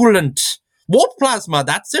coolant. Warp plasma,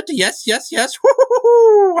 that's it. Yes.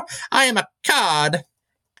 Woo-hoo-hoo-hoo. I am a card.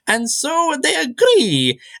 And so they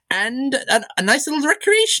agree, and a nice little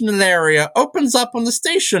recreational area opens up on the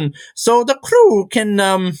station, so the crew can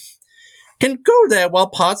go there while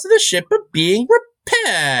parts of the ship are being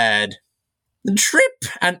repaired. Trip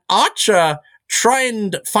and Archer try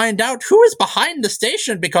and find out who is behind the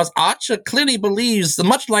station, because Archer clearly believes,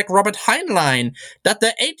 much like Robert Heinlein, that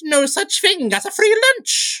there ain't no such thing as a free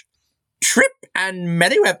lunch. Trip and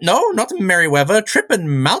Trip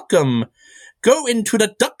and Malcolm go into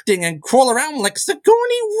the ducting and crawl around like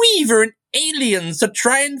Sigourney Weaver and aliens to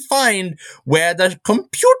try and find where the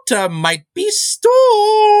computer might be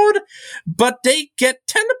stored. But they get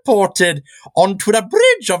teleported onto the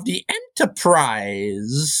bridge of the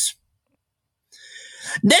Enterprise.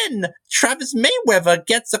 Then Travis Mayweather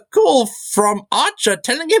gets a call from Archer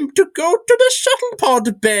telling him to go to the shuttle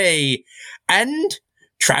pod bay. And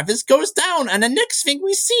Travis goes down, and the next thing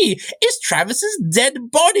we see is Travis's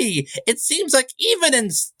dead body. It seems like even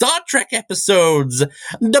in Star Trek episodes,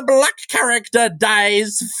 the black character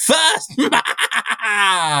dies first.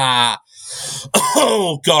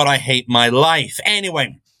 Oh, God, I hate my life.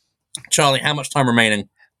 Anyway, Charlie, how much time remaining?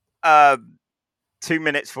 2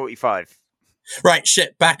 minutes 45. Right,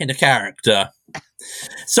 shit, back into character.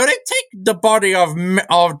 So they take the body of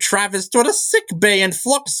Travis to the sick bay, and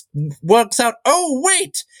Phlox works out, oh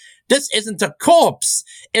wait, this isn't a corpse.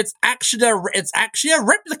 It's actually a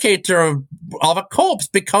replicator of a corpse,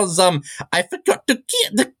 because I forgot to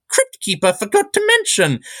the Crypt Keeper forgot to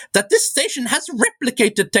mention that this station has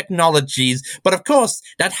replicated technologies, but of course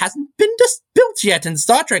that hasn't been built yet in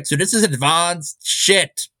Star Trek, so this is advanced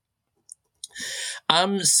shit.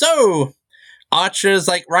 So Archer's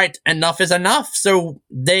like, right, enough is enough. So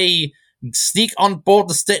they sneak on board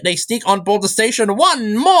the station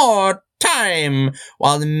one more time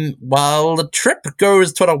while the Trip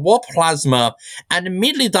goes to the warp plasma and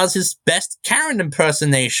immediately does his best Karen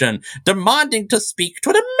impersonation, demanding to speak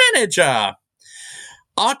to the manager.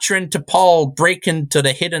 Archer and T'Pol break into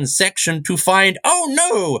the hidden section to find, oh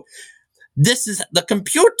no, The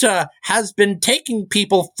computer has been taking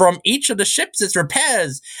people from each of the ships it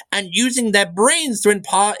repairs and using their brains to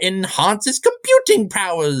enhance its computing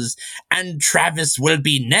powers. And Travis will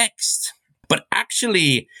be next. But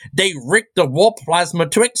actually, they rigged the warp plasma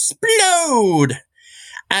to explode.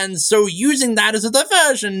 And so using that as a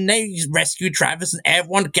diversion, they rescue Travis and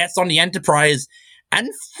everyone gets on the Enterprise and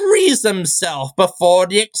frees themselves before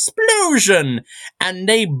the explosion. And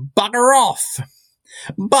they bugger off.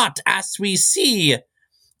 But as we see,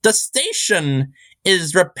 the station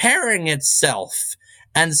is repairing itself.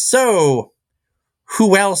 And so,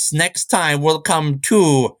 who else next time will come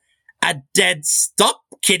to a dead stop,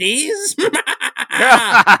 kiddies? It's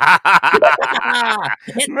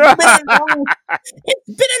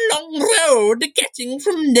been a long road getting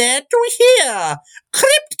from there to here.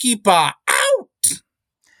 Crypt Keeper, out!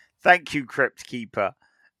 Thank you, Crypt Keeper.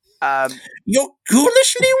 You're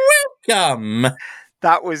ghoulishly welcome.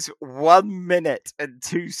 That was 1 minute and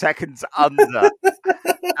 2 seconds under.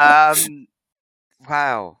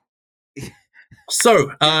 Wow.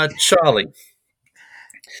 So, Charlie.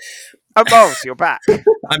 Oh, Miles, you're back.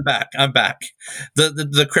 I'm back.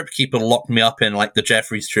 The Crypt Keeper locked me up in like the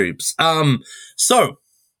Jeffries troops. So,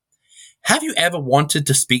 have you ever wanted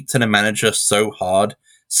to speak to the manager so hard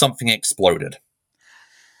something exploded?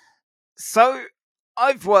 So,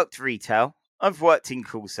 I've worked retail. I've worked in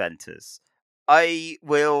call centers. I'm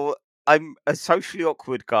a socially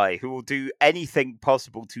awkward guy who will do anything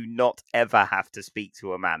possible to not ever have to speak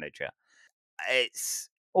to a manager. It's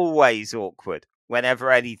always awkward whenever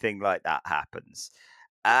anything like that happens.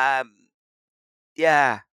 Yeah.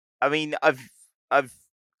 I mean, I've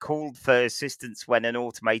called for assistance when an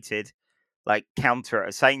automated like counter at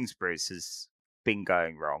a Sainsbury's has been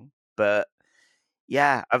going wrong, but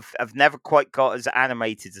yeah, I've never quite got as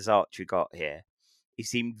animated as Archer got here. He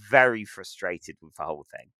seemed very frustrated with the whole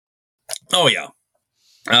thing. Oh yeah.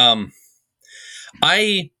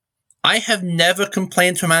 I have never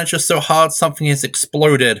complained to a manager so hard something has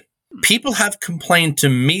exploded. People have complained to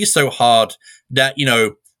me so hard that,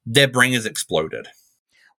 their brain has exploded.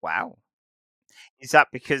 Wow. Is that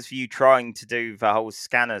because of you trying to do the whole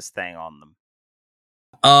scanners thing on them?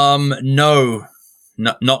 No.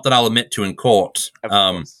 Not that I'll admit to in court. Of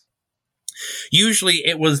course. Usually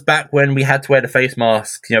it was back when we had to wear the face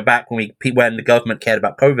mask, back when the government cared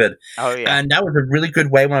about COVID. Oh, yeah. And that was a really good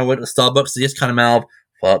way when I went to Starbucks to just kind of mouth,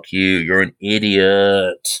 fuck you, you're an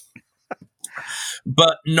idiot.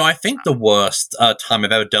 But no, I think the worst time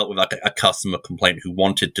I've ever dealt with like a customer complaint who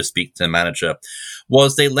wanted to speak to the manager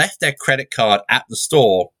was they left their credit card at the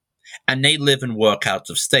store and they live and work out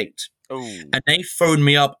of state. Ooh. And they phoned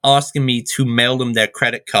me up asking me to mail them their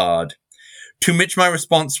credit card, to which my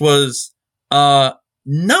response was,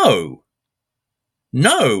 no,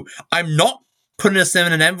 I'm not putting this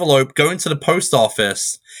in an envelope, going to the post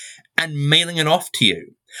office and mailing it off to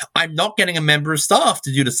you. I'm not getting a member of staff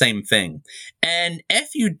to do the same thing. And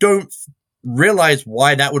if you don't realize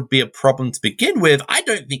why that would be a problem to begin with, I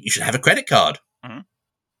don't think you should have a credit card. Mm-hmm.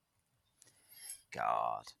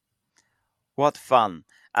 God. What fun.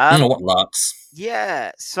 What larks.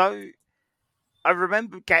 Yeah, so I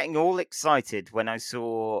remember getting all excited when I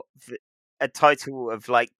saw a title of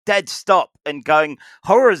like Dead Stop and going,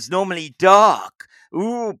 horror's normally dark.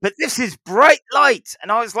 Ooh, but this is bright light.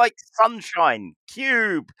 And I was like, sunshine,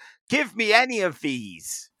 cube, give me any of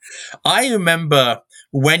these. I remember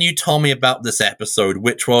when you told me about this episode,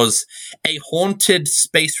 which was a haunted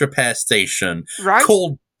space repair station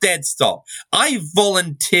called Dead Stop. I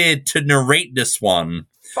volunteered to narrate this one.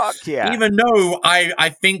 Fuck yeah. Even though I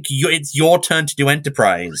think it's your turn to do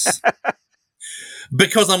Enterprise.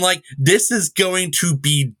 Because I'm like, this is going to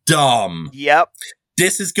be dumb. Yep.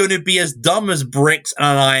 This is going to be as dumb as bricks,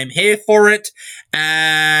 and I'm here for it.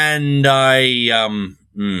 And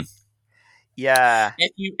yeah.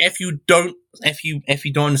 If you don't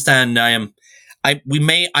understand, I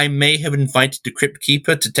may have invited the Crypt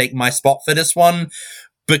Keeper to take my spot for this one,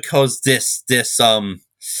 because this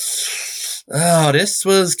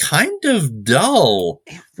was kind of dull.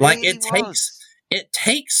 It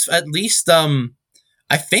takes at least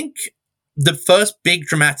I think the first big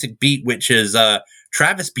dramatic beat, which is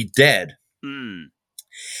Travis be dead,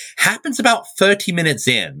 happens about 30 minutes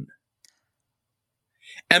in.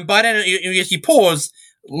 And by then, you pause,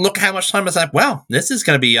 look how much time is left. Wow, this is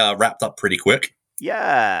going to be wrapped up pretty quick.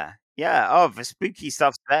 Yeah. Oh, the spooky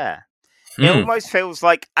stuff's there. It almost feels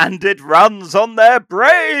like, and it runs on their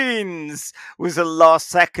brains, was a last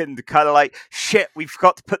second kind of like, shit, we've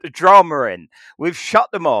got to put the drama in. We've shut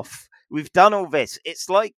them off. We've done all this. It's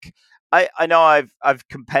like, I know I've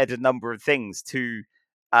compared a number of things to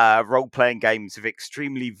role-playing games of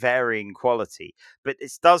extremely varying quality, but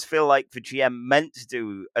it does feel like the GM meant to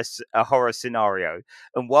do a horror scenario,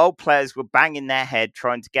 and while players were banging their head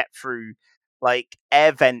trying to get through like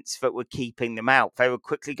air vents that were keeping them out, they were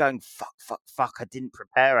quickly going, fuck, I didn't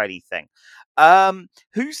prepare anything.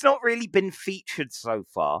 Who's not really been featured so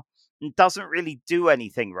far and doesn't really do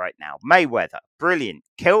anything right now? Mayweather, brilliant.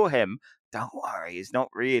 Kill him. Don't worry, he's not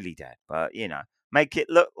really dead, but make it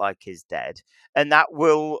look like he's dead, and that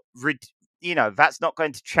will, that's not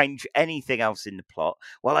going to change anything else in the plot.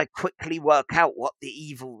 While I quickly work out what the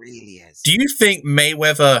evil really is. Do you think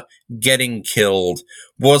Mayweather getting killed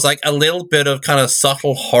was like a little bit of kind of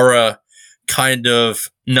subtle horror? Kind of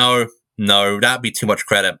no, that'd be too much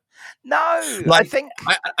credit. No, I think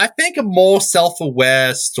a more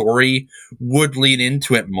self-aware story would lean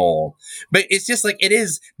into it more, but it's just like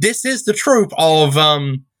this is the trope of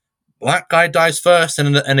black guy dies first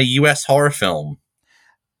in a US horror film.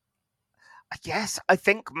 Yes, I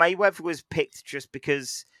think Mayweather was picked just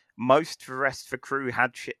because most of the rest of the crew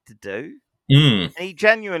had shit to do. And he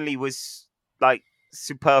genuinely was like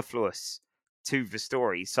superfluous to the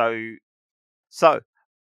story. So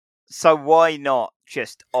why not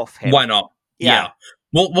just off him? Why not? Yeah.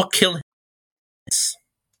 We'll kill him.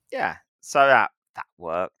 Yeah, so that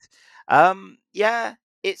worked. Yeah,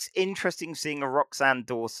 it's interesting seeing a Roxanne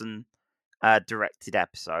Dawson directed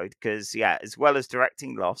episode because, as well as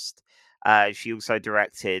directing Lost, she also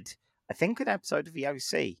directed, I think, an episode of the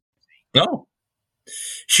OC. Oh,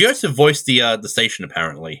 she also voiced the station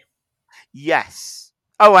apparently. Yes.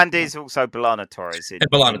 Oh, and is also B'Elanna Torres in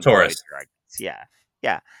B'Elanna Torres.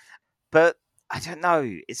 Yeah. But I don't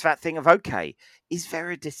know. It's that thing of, okay, is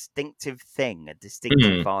there a distinctive thing, a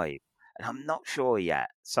distinctive vibe? And I'm not sure yet.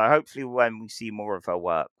 So hopefully when we see more of her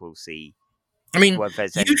work, we'll see. I mean,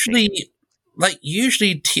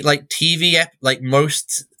 usually TV, like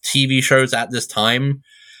most TV shows at this time,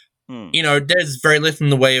 there's very little in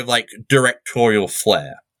the way of like directorial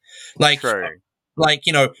flair. True.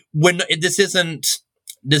 When this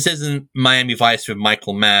isn't Miami Vice with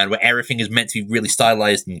Michael Mann, where everything is meant to be really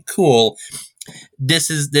stylized and cool. This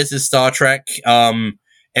is Star Trek.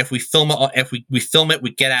 If we film it, we film it,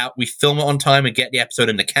 we film it on time and get the episode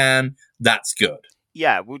in the can. That's good.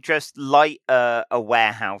 Yeah, we'll just light a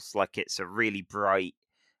warehouse like it's a really bright,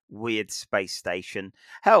 weird space station.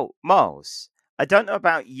 Hell, Miles, I don't know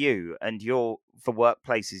about you and the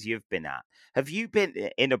workplaces you've been at. Have you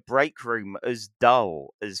been in a break room as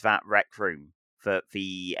dull as that rec room that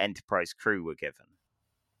the Enterprise crew were given?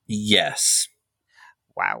 Yes.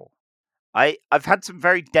 Wow. I've had some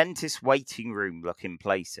very dentist waiting room looking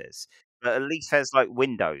places, but at least there's like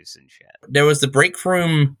windows and shit. There was the break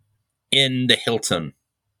room in the Hilton,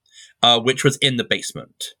 which was in the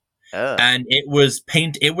basement, and it was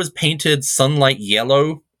painted sunlight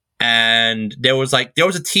yellow, and there was a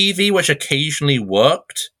TV which occasionally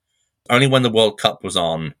worked, only when the World Cup was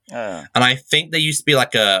on, and I think there used to be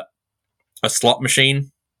like a slot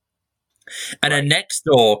machine. And then next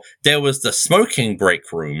door, there was the smoking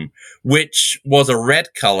break room, which was a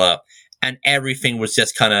red color, and everything was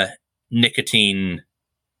just kind of nicotine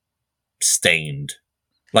stained.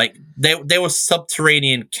 Like, there were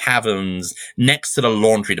subterranean caverns next to the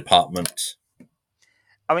laundry department.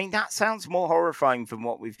 I mean, that sounds more horrifying than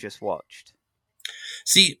what we've just watched.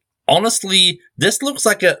 See, honestly, this looks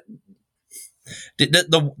like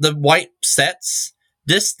the white sets,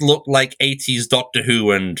 this looked like 80s Doctor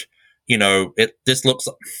Who, and this looks.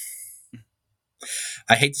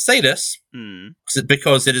 I hate to say this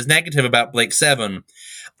because it is negative about Blake 7.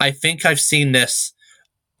 I think I've seen this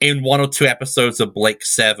in one or two episodes of Blake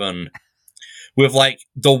 7 with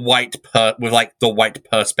the white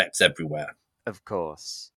perspex everywhere. Of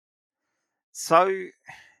course. So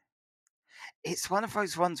it's one of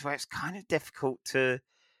those ones where it's kind of difficult to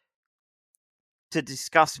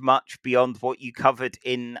discuss much beyond what you covered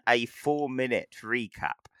in a 4-minute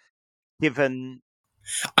recap. Given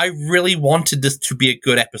I really wanted this to be a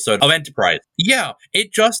good episode of Enterprise. Yeah,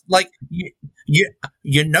 it just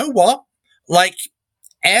you know what?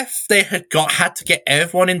 If they had to get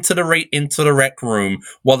everyone into the rec room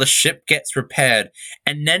while the ship gets repaired,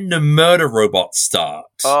 and then the murder robots start.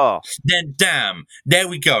 Oh, then damn, there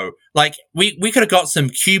we go. We could have got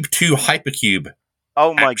some Cube 2 Hypercube.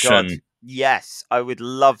 Oh my action. God! Yes, I would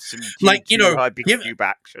love some Cube 2 Hypercube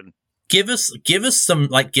action. Give us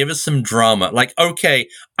some drama. Okay,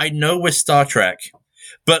 I know we're Star Trek,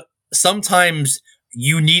 but sometimes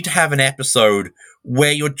you need to have an episode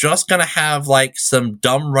where you're just gonna have some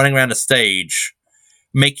dumb running around a stage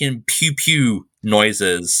making pew pew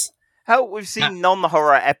noises. Hell, we've seen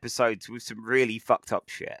non-horror episodes with some really fucked up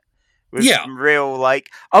shit. with some real like,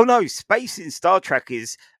 oh no, space in Star Trek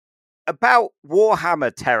is about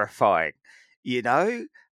Warhammer terrifying, you know?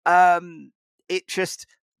 It just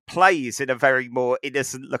plays in a very more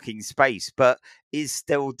innocent looking space, but is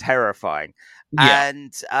still terrifying. Yeah.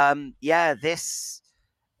 And this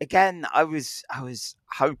again, I was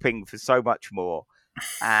hoping for so much more,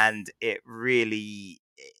 and it really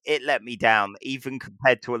it let me down, even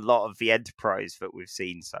compared to a lot of the Enterprise that we've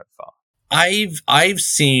seen so far. I've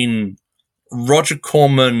seen Roger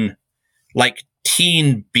Corman like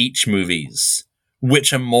teen beach movies,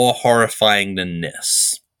 which are more horrifying than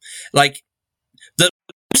this. Like, the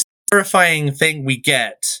most terrifying thing we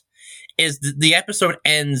get is the episode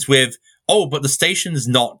ends with, oh, but the station's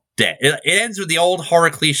not dead. It ends with the old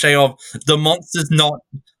horror cliche of the monster's not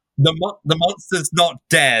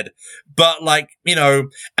dead. But, like, you know,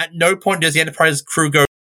 at no point does the Enterprise crew go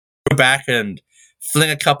back and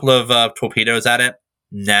fling a couple of torpedoes at it.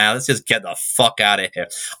 Nah, let's just get the fuck out of here.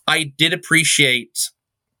 I did appreciate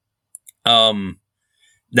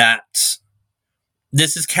that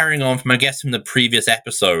this is carrying on from, I guess, from the previous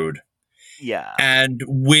episode. Yeah. And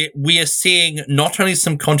we are seeing not only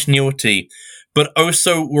some continuity, but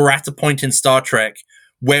also we're at a point in Star Trek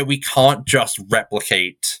where we can't just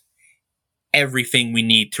replicate everything we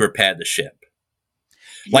need to repair the ship.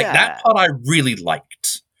 Like, that part I really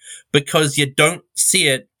liked, because you don't see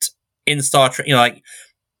it in Star Trek. You know, like,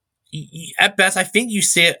 at best, I think you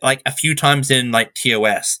see it like a few times in like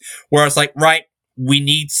TOS, where it's like, right, we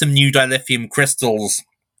need some new dilithium crystals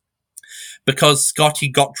because Scotty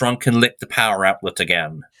got drunk and licked the power outlet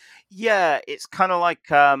again. Yeah, it's kind of like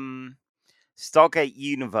Stargate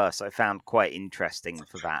Universe. I found quite interesting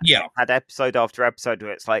for that. Yeah, it had episode after episode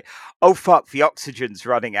where it's like, oh fuck, the oxygen's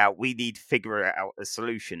running out. We need to figure out a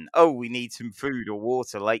solution. Oh, we need some food or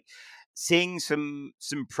water. Like, seeing some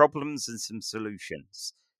problems and some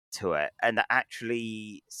solutions to it, and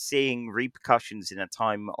actually seeing repercussions in a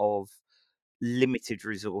time of limited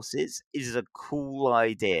resources is a cool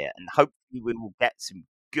idea, and hopefully we will get some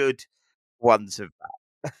good ones of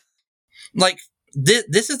that. Like,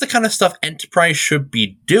 this is the kind of stuff Enterprise should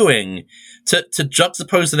be doing to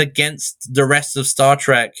juxtapose it against the rest of Star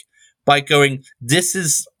Trek by going, this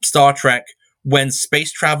is Star Trek when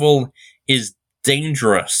space travel is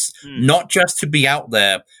dangerous, not just to be out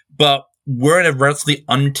there, but we're in a relatively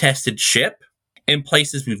untested ship in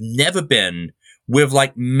places we've never been with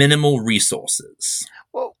like minimal resources.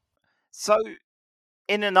 Well, so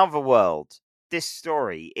in another world, this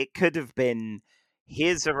story, it could have been,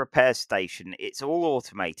 here's a repair station, it's all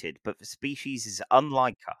automated, but the species is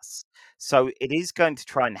unlike us, so it is going to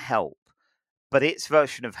try and help, but its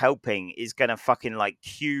version of helping is going to fucking like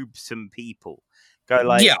cube some people. Go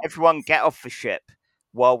like, everyone get off the ship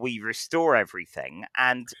while we restore everything,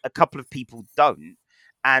 and a couple of people don't,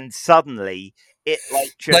 and suddenly it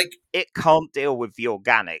it can't deal with the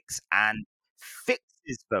organics and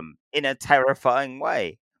fixes them in a terrifying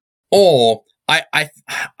way. Or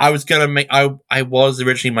I was gonna make I was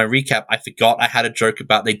originally my recap. I forgot I had a joke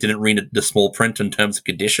about they didn't read the small print in terms of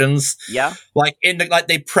conditions. Yeah, like in the, like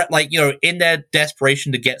they in their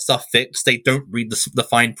desperation to get stuff fixed, they don't read the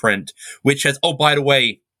fine print, which says, oh, by the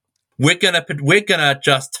way, we're gonna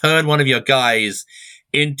just turn one of your guys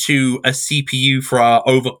into a CPU for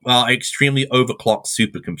our extremely overclocked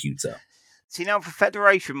supercomputer. See, now the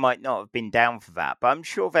Federation might not have been down for that, but I'm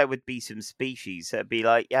sure there would be some species that'd be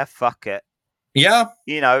like, yeah, fuck it. Yeah.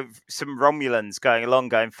 You know, some Romulans going along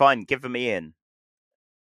going, fine, give them Ian.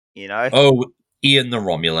 You know? Oh, Ian the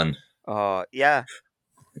Romulan. Oh, yeah.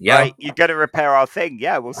 Yeah. Right, you're going to repair our thing.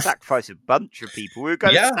 Yeah, we'll sacrifice a bunch of people. We're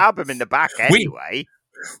going to stab him in the back anyway.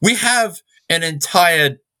 We have an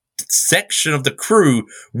entire section of the crew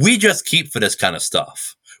we just keep for this kind of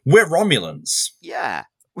stuff. We're Romulans. Yeah.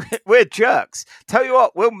 We're jerks. Tell you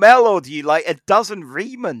what, we'll mail order you like a dozen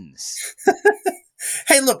Remans.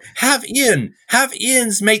 Hey, look, have Ian. Have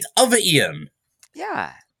Ian's mate other Ian.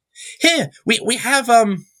 Yeah. Here, we have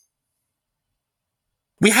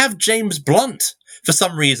James Blunt for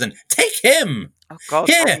some reason. Take him. Oh God,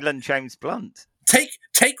 here. Romulan James Blunt. Take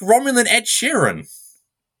Romulan Ed Sheeran.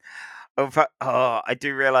 Oh, I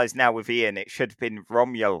do realise now with Ian, it should have been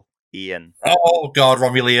Romul Ian. Oh God,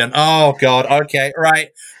 Romulian. Oh God. Okay, right.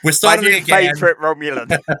 We're starting again. My favourite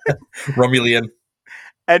Romulan. Romulian.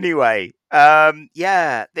 Anyway,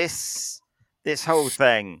 this whole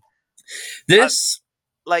thing. This,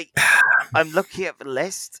 I'm looking at the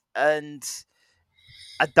list and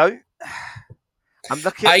I'm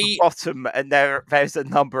looking at the bottom, and there's a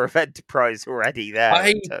number of Enterprise already there.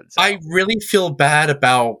 I really feel bad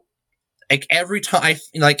about, like, every time,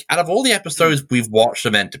 out of all the episodes we've watched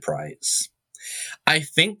of Enterprise, I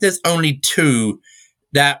think there's only two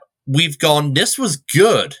that we've gone, this was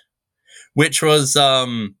good, which was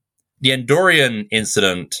the Endorian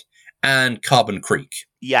incident and Carbon Creek.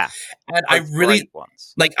 Yeah. And I really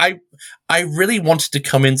ones. like I really wanted to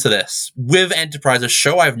come into this with Enterprise, a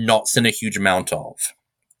show I've not seen a huge amount of.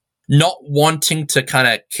 Not wanting to kind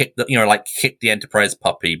of kick the Enterprise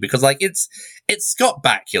puppy, because like it's Scott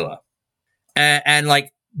Bakula and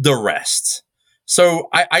like the rest. So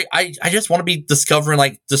I just want to be discovering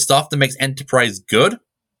like the stuff that makes Enterprise good.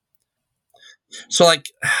 So like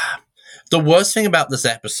the worst thing about this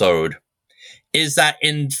episode is that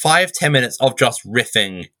in 5-10 minutes of just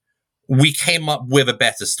riffing, we came up with a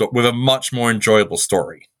better story, with a much more enjoyable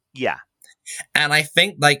story. Yeah. And I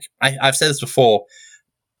think, like, I've said this before,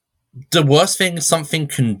 the worst thing something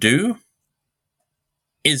can do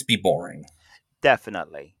is be boring.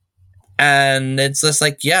 Definitely. And it's just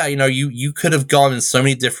like, yeah, you could have gone in so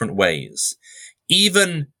many different ways.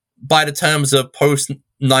 Even by the terms of post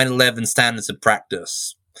 9/11 standards of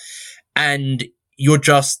practice. And you're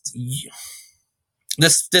just...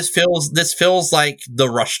 This feels like the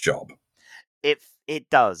rush job. It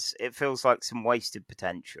does. It feels like some wasted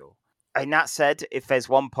potential. And that said, if there's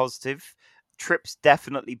one positive, Trip's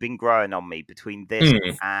definitely been growing on me between this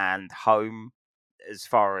and Home, as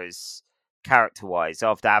far as character-wise,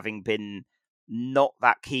 after having been not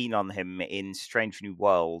that keen on him in Strange New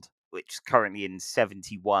World, which is currently in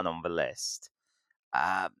 71 on the list.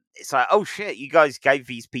 It's like, oh shit, you guys gave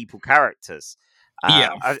these people characters.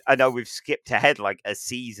 Yeah. I know we've skipped ahead like a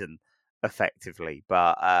season, effectively,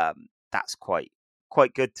 but that's quite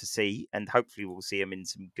good to see, and hopefully we'll see him in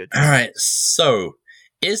some good... All right, so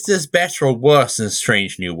is this better or worse than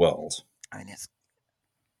Strange New World? I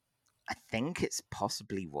think it's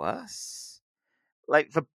possibly worse.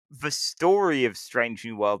 Like, the story of Strange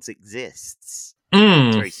New Worlds exists.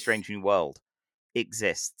 Sorry, Strange New World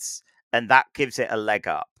exists, and that gives it a leg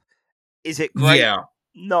up. Is it great? Yeah.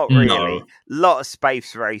 Not really. No. Lot of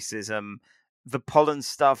space racism. The pollen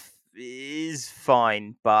stuff is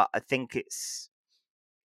fine, but I think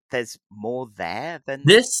there's more there than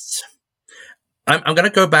this. I'm going to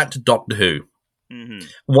go back to Doctor Who. Mm-hmm.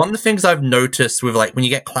 One of the things I've noticed with like when you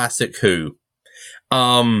get classic Who,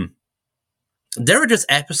 there are just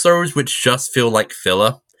episodes which just feel like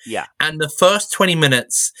filler. Yeah. And the first 20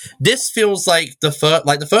 minutes, this feels like the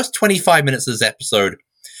first 25 minutes of this episode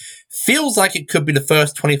feels like it could be the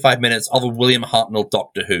first 25 minutes of a William Hartnell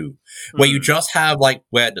Doctor Who, where you just have like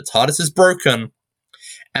where the TARDIS is broken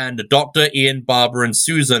and the Doctor, Ian, Barbara, and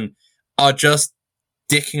Susan are just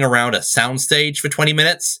dicking around a soundstage for 20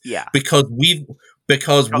 minutes. Yeah. Because we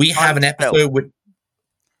have an episode with...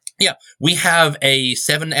 Yeah, we have a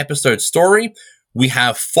 7-episode story. We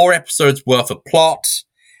have 4 episodes worth of plot.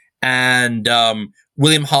 And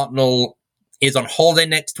William Hartnell is on holiday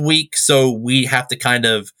next week, so we have to kind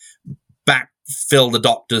of backfill the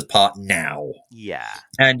Doctor's part now. Yeah.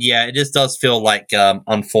 And yeah, it just does feel like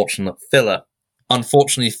unfortunate filler.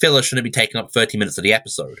 Unfortunately, filler shouldn't be taking up 30 minutes of the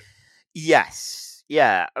episode. Yes.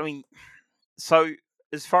 Yeah. I mean, so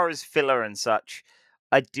as far as filler and such,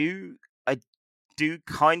 I do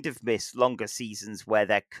kind of miss longer seasons where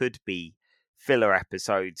there could be filler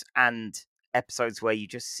episodes and episodes where you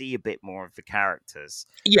just see a bit more of the characters.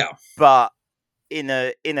 Yeah. But in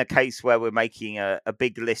a case where we're making a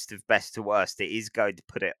big list of best to worst, it is going to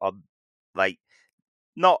put it on, like,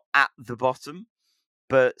 not at the bottom,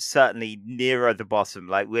 but certainly nearer the bottom.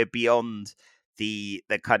 Like, we're beyond the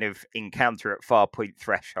kind of encounter at Farpoint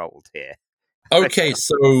threshold here. Okay,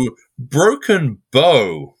 so Broken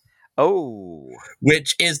Bow. Oh.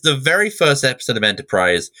 Which is the very first episode of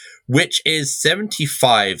Enterprise, which is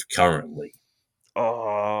 75 currently.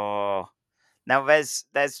 Oh. Now there's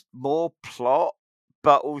more plot,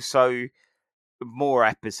 but also more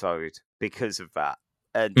episode because of that.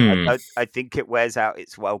 And I think it wears out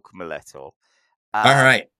its welcome a little. All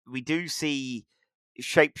right. We do see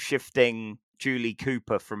shape-shifting Julie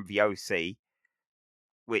Cooper from the OC,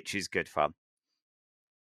 which is good fun.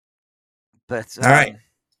 But all right.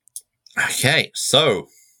 Okay, so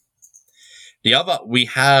the other we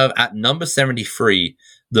have at number 73,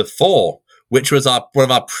 The Fall, which was one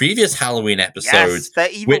of our previous Halloween episodes.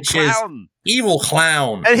 Yes, the evil clown. Is Evil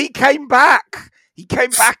Clown. And he came back. He came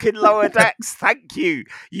back in Lower Decks. Thank you.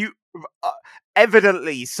 You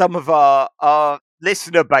evidently some of our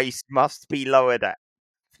listener base must be Lower Decks.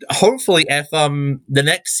 Hopefully, if the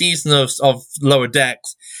next season of Lower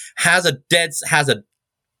Decks has a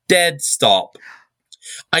dead stop.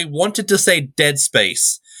 I wanted to say Dead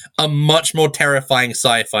Space, a much more terrifying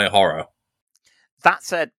sci-fi horror. That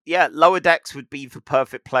said, yeah, Lower Decks would be the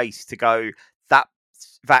perfect place to go. That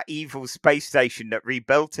that evil space station that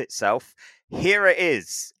rebuilt itself. Here it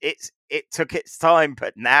is. It took its time,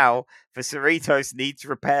 but now the Cerritos needs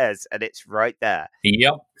repairs, and it's right there.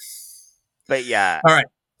 Yep. But yeah, All right.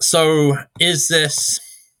 So is this?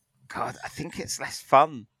 God, I think it's less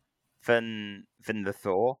fun than the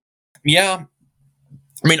Thor. Yeah.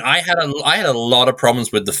 I mean, I had a lot of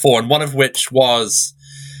problems with the 4, and one of which was,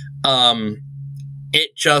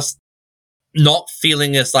 it just not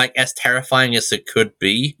feeling as terrifying as it could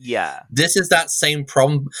be. Yeah. This is that same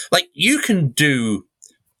problem. Like, you can do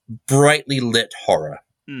brightly lit horror.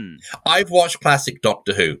 I've watched classic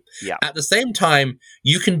Doctor Who. Yeah. At the same time,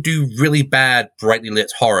 you can do really bad brightly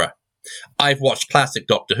lit horror. I've watched classic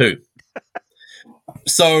Doctor Who.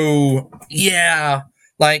 So, yeah,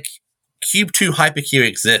 like, Cube 2 Hypercube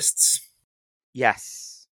exists.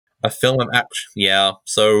 Yes. A film of action. Yeah.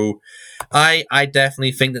 So I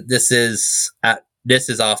definitely think that this is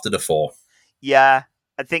after the 4. Yeah.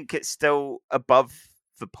 I think it's still above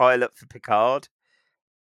the pilot for Picard.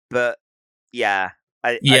 But yeah,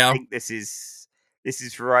 I think this is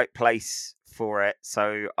the right place for it.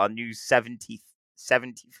 So our new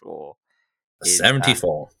 74 is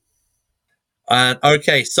 74. And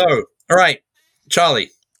okay, so all right,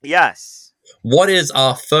 Charlie. Yes. What is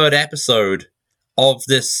our third episode of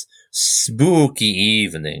this spooky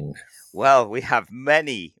evening? Well, we have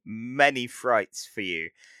many, many frights for you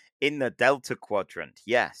in the Delta Quadrant.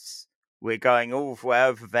 Yes, we're going all the way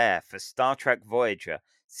over there for Star Trek Voyager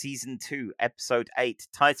Season 2, Episode 8,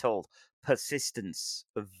 titled Persistence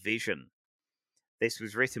of Vision. This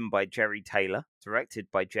was written by Jerry Taylor, directed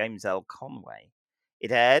by James L. Conway.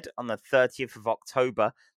 It aired on the 30th of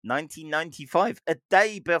October, 1995, a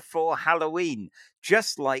day before Halloween,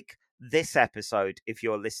 just like this episode, if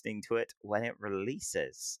you're listening to it when it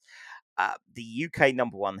releases. The UK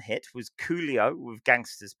 #1 hit was Coolio with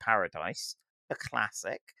Gangster's Paradise, a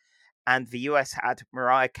classic, and the US had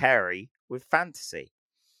Mariah Carey with Fantasy,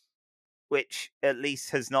 which at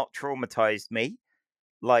least has not traumatized me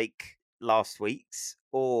like last week's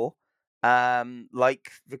or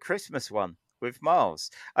like the Christmas one with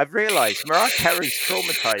Miles. I've realized Mariah Carey's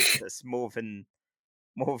traumatized us more than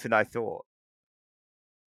I thought.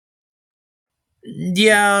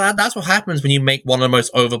 Yeah, that's what happens when you make one of the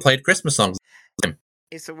most overplayed Christmas songs.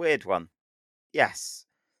 It's a weird one. Yes.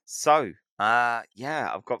 So,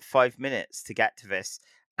 yeah, I've got 5 minutes to get to this,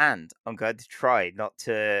 and I'm going to try not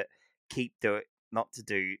to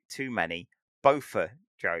do too many Bofa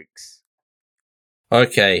jokes.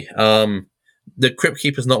 Okay, the Crypt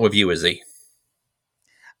Keeper's not with you, is he?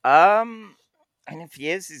 And if he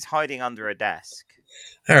is, he's hiding under a desk.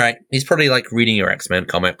 All right, he's probably reading your X-Men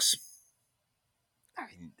comics. I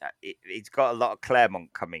mean, he's got a lot of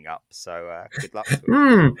Claremont coming up, so good luck to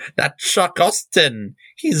him. That Chuck Austin,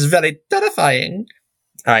 he's very terrifying.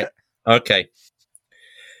 All right, okay.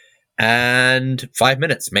 And 5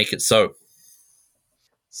 minutes, make it so.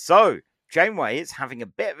 So, Janeway is having a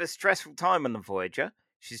bit of a stressful time on the Voyager.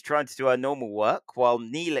 She's trying to do her normal work while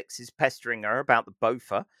Neelix is pestering her about the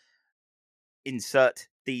Bofa. Insert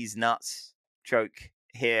these nuts joke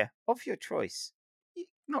here of your choice.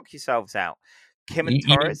 Knock yourselves out. Kim and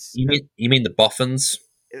Torres. You mean the Boffins?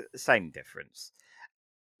 Same difference.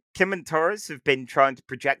 Kim and Torres have been trying to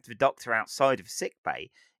project the Doctor outside of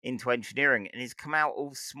sickbay into engineering, and he's come out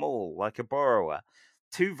all small, like a borrower.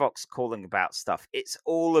 Tuvok's calling about stuff. It's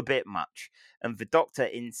all a bit much, and the Doctor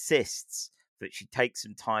insists that she take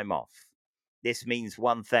some time off. This means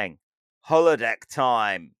one thing. Holodeck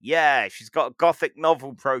time. Yeah, she's got a gothic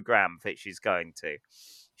novel program that she's going to.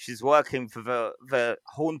 She's working for the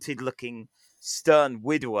haunted-looking, stern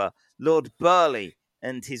widower, Lord Burleigh,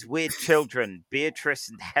 and his weird children, Beatrice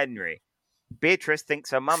and Henry. Beatrice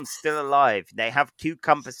thinks her mum's still alive. They have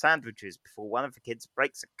cucumber sandwiches before one of the kids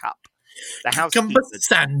breaks a cup. Cucumber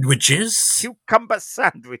sandwiches? Cucumber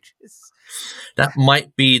sandwiches. That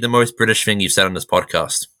might be the most British thing you've said on this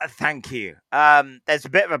podcast. Thank you. There's a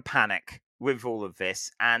bit of a panic with all of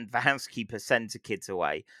this, and the housekeeper sends the kids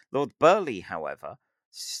away. Lord Burleigh, however,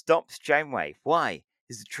 stops Janeway. Why?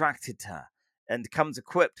 He's attracted to her and comes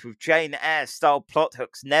equipped with Jane Eyre-style plot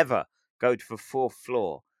hooks. Never go to the 4th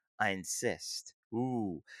floor. I insist.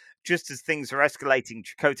 Ooh. Just as things are escalating,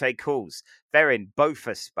 Chakotay calls. They're in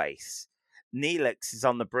Bofa space. Neelix is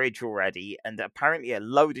on the bridge already, and apparently a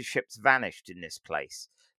load of ships vanished in this place.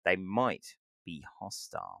 They might be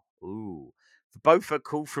hostile. Ooh. The Bofa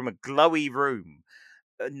call from a glowy room,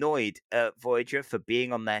 annoyed at Voyager for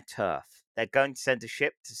being on their turf. They're going to send a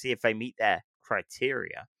ship to see if they meet their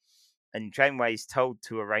criteria. And Janeway is told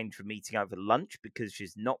to arrange a meeting over lunch because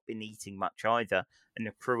she's not been eating much either, and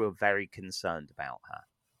the crew are very concerned about her.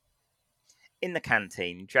 In the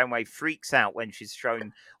canteen, Janeway freaks out when she's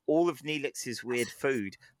shown all of Neelix's weird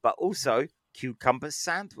food, but also cucumber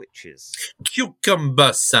sandwiches.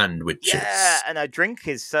 Cucumber sandwiches. Yeah, and her drink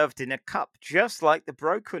is served in a cup just like the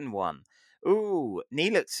broken one. Ooh,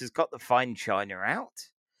 Neelix has got the fine china out.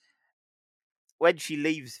 When she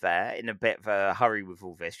leaves there in a bit of a hurry with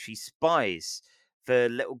all this, she spies the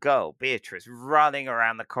little girl, Beatrice, running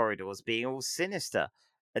around the corridors being all sinister.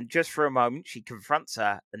 And just for a moment, she confronts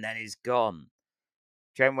her and then is gone.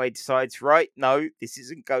 Janeway decides, right, no, this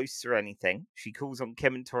isn't ghosts or anything. She calls on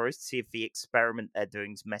Kim and Torres to see if the experiment they're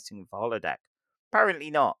doing is messing with the holodeck.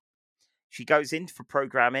 Apparently not. She goes into the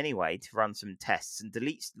program anyway to run some tests and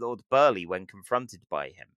deletes Lord Burleigh when confronted by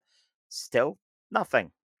him. Still,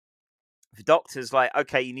 nothing. The doctor's like,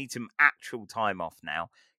 okay, you need some actual time off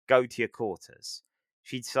now. Go to your quarters.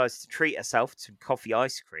 She decides to treat herself to coffee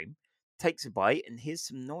ice cream, takes a bite, and hears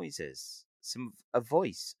some noises, a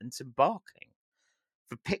voice, and some barking.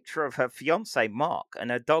 The picture of her fiance Mark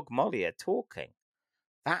and her dog Molly are talking.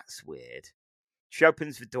 That's weird. She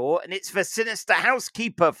opens the door, and it's the sinister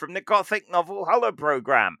housekeeper from the Gothic novel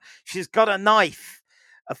Holoprogram. She's got a knife.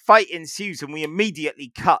 A fight ensues, and we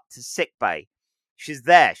immediately cut to sickbay. She's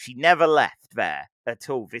there. She never left there at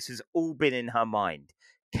all. This has all been in her mind.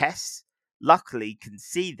 Kes, luckily, can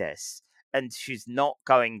see this, and she's not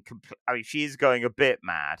going... she is going a bit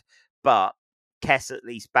mad, but Kes at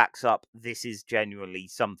least backs up this is genuinely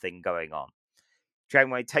something going on.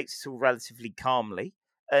 Janeway takes it all relatively calmly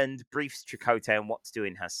and briefs Chakotay on what to do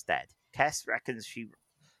in her stead. Kes reckons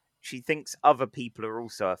she thinks other people are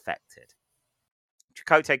also affected.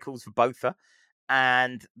 Chakotay calls for Botha,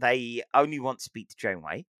 and they only want to speak to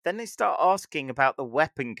Janeway. Then they start asking about the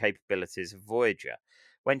weapon capabilities of Voyager.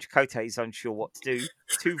 When Chakotay is unsure what to do,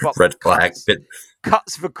 Tuvok Red flag.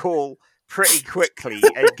 cuts the call pretty quickly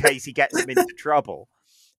in case he gets them into trouble.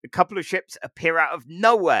 A couple of ships appear out of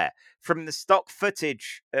nowhere from the stock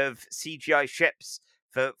footage of CGI ships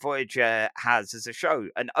that Voyager has as a show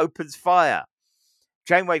and opens fire.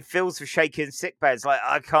 Janeway feels the shaky and sick bed. It's like,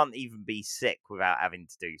 I can't even be sick without having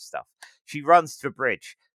to do stuff. She runs to the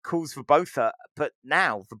bridge, calls for Botha, but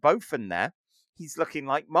now for Bothan there, he's looking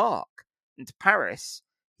like Mark. And to Paris,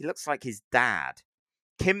 he looks like his dad.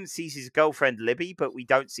 Kim sees his girlfriend Libby, but we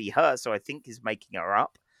don't see her, so I think he's making her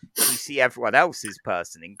up. We see everyone else's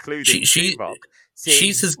person, including Tuvok.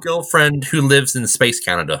 She's his girlfriend who lives in Space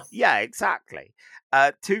Canada. Yeah, exactly.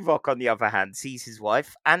 Tuvok, on the other hand, sees his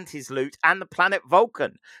wife and his loot and the planet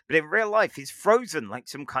Vulcan, but in real life he's frozen like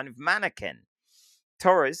some kind of mannequin.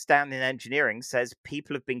 Torres, down in engineering, says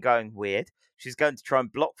people have been going weird. She's going to try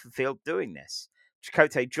and block the field doing this.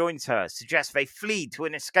 Chakotay joins her, suggests they flee to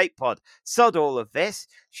an escape pod. Sod all of this.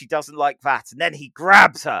 She doesn't like that, and then he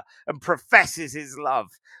grabs her and professes his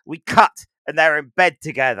love. We cut, and they're in bed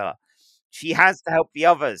together. She has to help the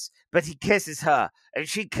others, but he kisses her, and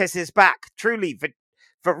she kisses back. Truly,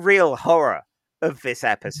 the real horror of this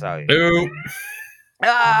episode. Ooh.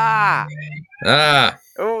 Ah!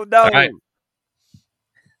 Oh, no! Right.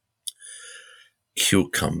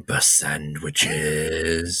 Cucumber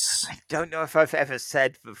sandwiches. I don't know if I've ever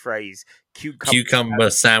said the phrase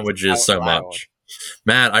cucumber sandwiches so much.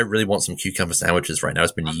 Man, I really want some cucumber sandwiches right now.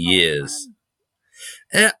 It's been years.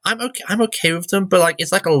 I'm okay with them, but like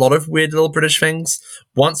it's like a lot of weird little British things.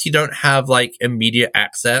 Once you don't have like immediate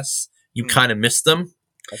access, you kind of miss them.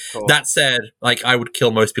 That said, like I would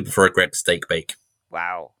kill most people for a Greg's steak bake.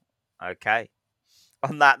 Wow. Okay.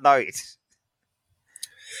 On that note,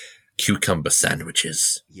 cucumber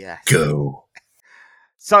sandwiches. Yes. Go.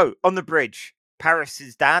 So on the bridge,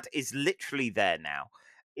 Paris's dad is literally there now,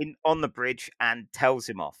 on the bridge, and tells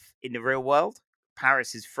him off. In the real world,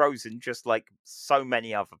 Paris is frozen just like so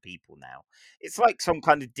many other people now. It's like some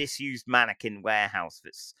kind of disused mannequin warehouse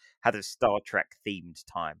that's had a Star Trek themed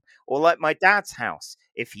time. Or like my dad's house,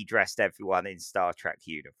 if he dressed everyone in Star Trek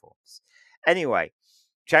uniforms. Anyway,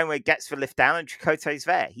 Janeway gets the lift down and Chakotay's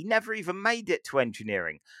there. He never even made it to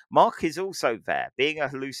engineering. Mark is also there, being a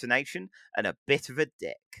hallucination and a bit of a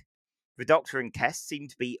dick. The Doctor and Kes seem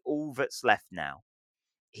to be all that's left now.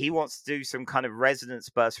 He wants to do some kind of resonance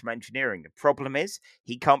burst from engineering. The problem is,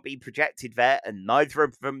 he can't be projected there, and neither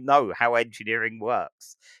of them know how engineering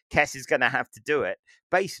works. Kes is going to have to do it,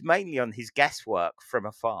 based mainly on his guesswork from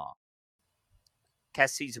afar.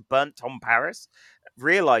 Kes sees a burnt Tom Paris,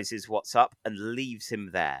 realizes what's up, and leaves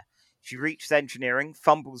him there. She reaches engineering,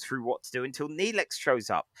 fumbles through what to do until Neelix shows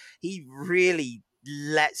up. He really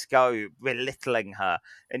lets go, belittling her,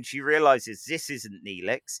 and she realizes this isn't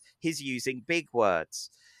Neelix. He's using big words.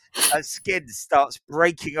 Her skin starts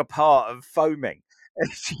breaking apart and foaming,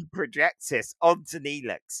 And she projects this onto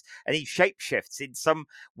Neelix, and he shapeshifts in some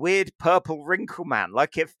weird purple wrinkle man,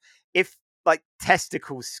 like if like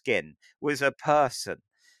testicle skin was a person.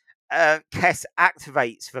 Kess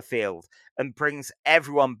activates the field and brings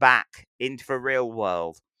everyone back into the real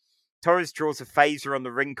world. Torres draws a phaser on the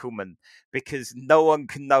Wrinkleman because no one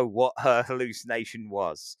can know what her hallucination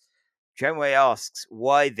was. Janeway asks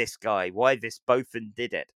why this guy, why this Bothan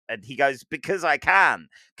did it. And he goes, because I can,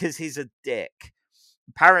 because he's a dick.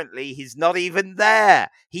 Apparently, he's not even there.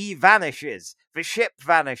 He vanishes. The ship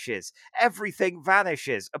vanishes. Everything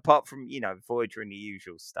vanishes, apart from, Voyager and the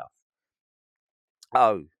usual stuff.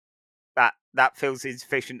 Oh, that feels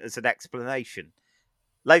insufficient as an explanation.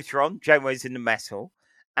 Later on, Janeway's in the mess hall,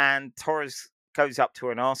 and Torres goes up to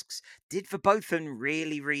her and asks, did the Bothan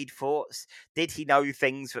really read thoughts? Did he know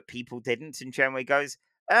things that people didn't? And Janeway goes,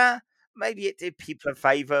 maybe it did people a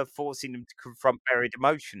favour, forcing them to confront buried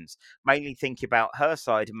emotions, mainly thinking about her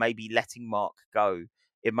side and maybe letting Mark go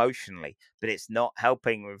emotionally. But it's not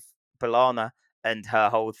helping with B'Elanna and her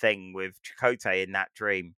whole thing with Chakotay in that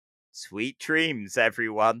dream. Sweet dreams,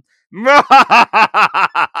 everyone.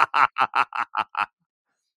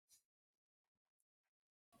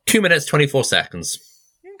 2 minutes, 24 seconds.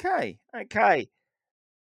 Okay.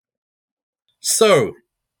 So,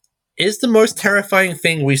 is the most terrifying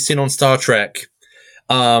thing we've seen on Star Trek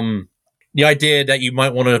the idea that you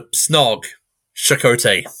might want to snog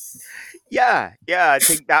Chakotay? Yeah, I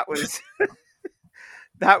think that was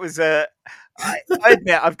I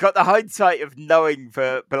admit I've got the hindsight of knowing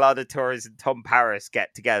that B'Elanna Torres and Tom Paris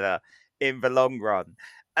get together in the long run.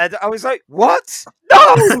 And I was like, what?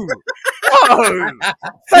 No!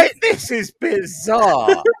 This is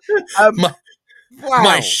bizarre. Wow.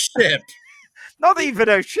 My ship. Not even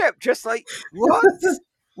a ship, just like, what?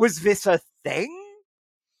 Was this a thing?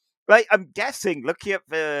 Like, I'm guessing, looking at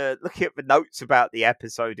the notes about the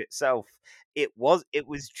episode itself, it was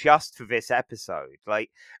just for this episode. Like,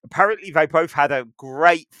 apparently they both had a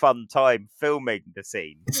great fun time filming the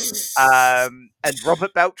scene. And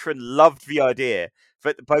Robert Beltran loved the idea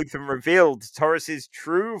that both of them revealed Torres's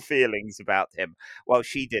true feelings about him, while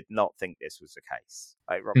she did not think this was the case.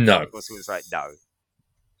 Like, Robert was like,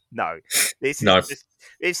 no, this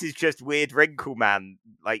is just weird wrinkle man,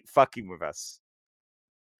 like, fucking with us.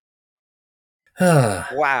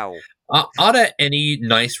 Wow. Are there any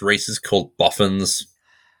nice races called Boffins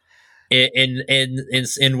in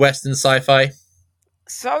Western sci-fi?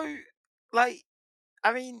 So, like,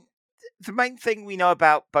 I mean, the main thing we know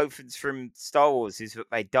about Boffins from Star Wars is that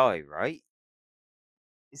they die, right?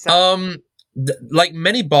 Is that... like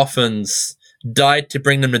many Boffins died to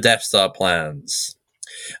bring them the Death Star plans.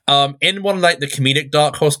 In one of like the comedic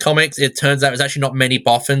Dark Horse comics, it turns out it's actually not many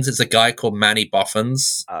Boffins. It's a guy called Manny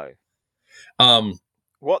Boffins. Oh.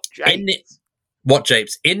 What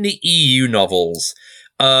Japes? In the EU novels,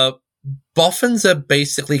 Boffins are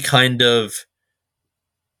basically kind of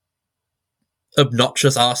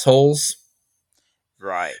obnoxious assholes.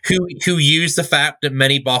 Right. Who use the fact that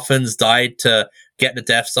many Boffins died to get the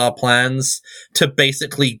Death Star plans to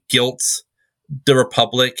basically guilt the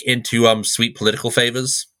Republic into sweet political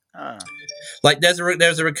favors. Like there's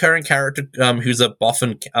a recurring character who's a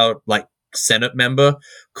Boffin like Senate member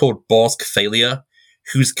called Borsk Thalia,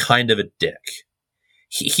 who's kind of a dick.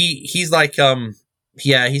 He's like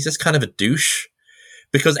he's just kind of a douche,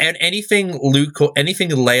 because anything Luke or anything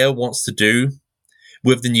Leia wants to do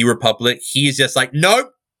with the New Republic, he's just like,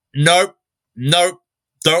 nope,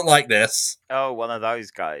 don't like this. Oh, one of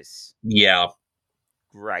those guys. Yeah.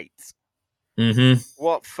 Great. Mm-hmm.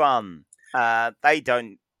 What fun. They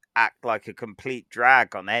don't act like a complete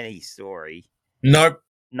drag on any story. Nope.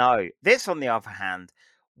 No. This, on the other hand,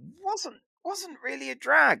 wasn't really a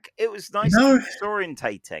drag. It was nice and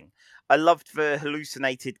disorientating. I loved the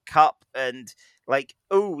hallucinated cup, and like,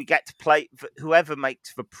 we get to play. Whoever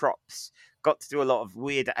makes the props got to do a lot of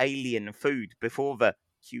weird alien food before the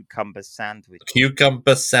cucumber sandwich.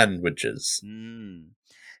 Cucumber sandwiches.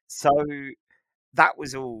 So that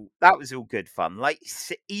was all good fun. Like,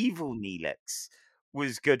 evil Neelix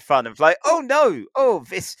was good fun. Of like, oh no,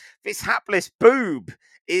 this hapless boob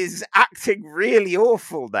is acting really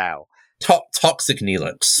awful now. Toxic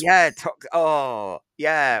Neelix. Yeah,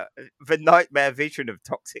 the nightmare vision of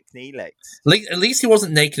toxic Neelix. At least he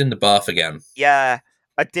wasn't naked in the bath again. Yeah,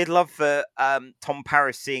 I did love the Tom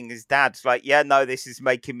Paris seeing his dad. Like, yeah, no, this is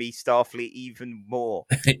making me Starfleet even more.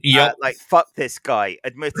 Yep. Like, fuck this guy.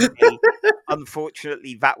 Admittedly,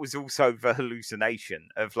 unfortunately, that was also the hallucination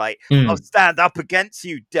of like, I'll stand up against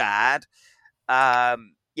you, Dad.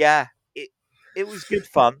 Yeah, it was good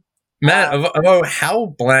fun. Man,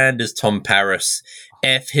 how bland is Tom Paris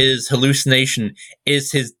if his hallucination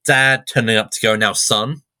is his dad turning up to go, now,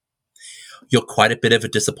 son, you're quite a bit of a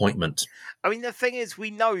disappointment. I mean, the thing is, we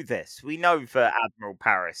know this. We know that Admiral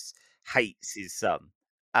Paris hates his son.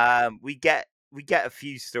 We get a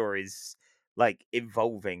few stories like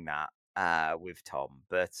involving that with Tom,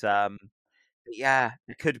 but yeah,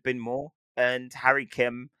 there could have been more. And Harry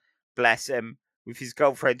Kim, bless him, with his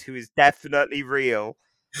girlfriend who is definitely real.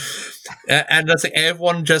 And that's like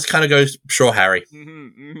everyone just kind of goes, sure, Harry.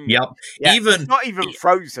 Yep. Yeah, Even he's not even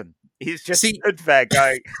frozen. He's just stood there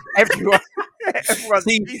going, everyone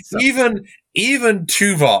sees him. even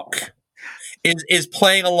Tuvok is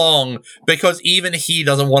playing along because even he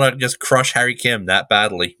doesn't want to just crush Harry Kim that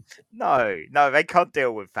badly. No, they can't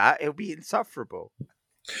deal with that. It'll be insufferable.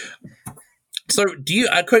 So,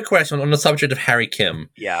 a quick question on the subject of Harry Kim.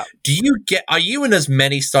 Yeah. Are you in as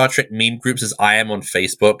many Star Trek meme groups as I am on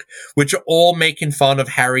Facebook, which are all making fun of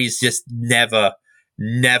Harry's just never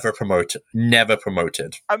promoted?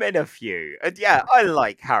 I'm in a few. And yeah, I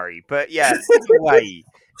like Harry, but yeah,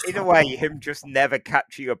 in a way, him just never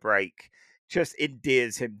catching a break just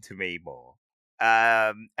endears him to me more.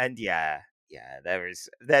 And yeah, there's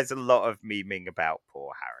a lot of memeing about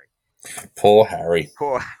poor Harry. Poor Harry.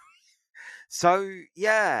 So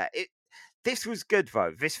yeah, this was good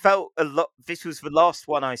though. This felt a lot. This was the last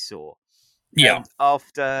one I saw. Yeah. And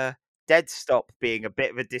after Dead Stop being a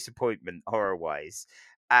bit of a disappointment horror wise,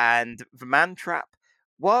 and the Man Trap,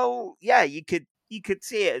 well, yeah, you could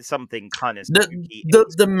see it as something kind of spooky.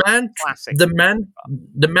 The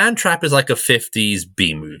Man Trap is like a 50s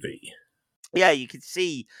B movie. Yeah, you could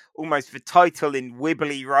see almost the title in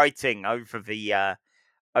wibbly writing over the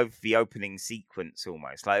opening sequence,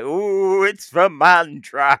 almost like, "Oh, it's the Man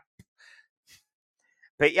Trap."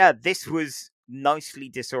 But yeah, this was nicely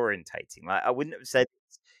disorientating. Like, I wouldn't have said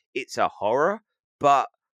it's a horror, but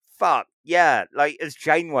fuck yeah, like as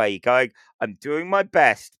Janeway going, I'm doing my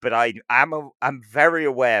best, but I'm very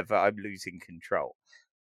aware that I'm losing control.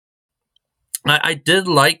 I did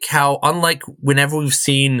like how, unlike whenever we've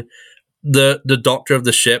seen the doctor of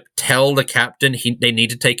the ship tell the captain they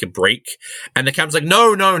need to take a break, and the captain's like,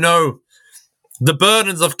 no, the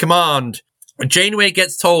burdens of command. Janeway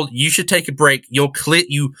gets told you should take a break. You're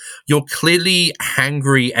clearly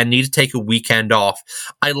hangry and need to take a weekend off.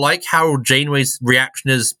 I like how Janeway's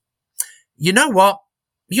reaction is, you know what?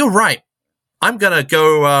 You're right. I'm gonna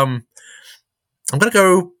go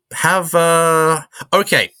have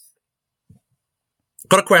okay.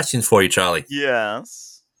 Got a question for you, Charlie.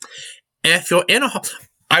 Yes. If you're in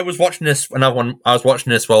I was watching this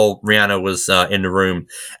while Rihanna was in the room,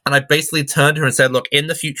 and I basically turned to her and said, "Look, in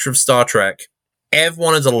the future of Star Trek,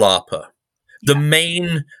 everyone is a LARPer. The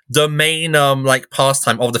main like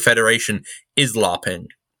pastime of the Federation is LARPing.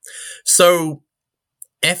 So,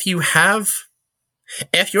 if you're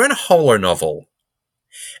in a Holo novel,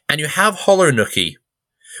 and you have Holo Nookie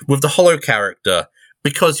with the Holo character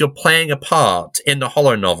because you're playing a part in the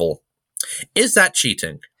Holo novel, is that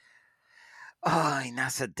cheating?" Oh,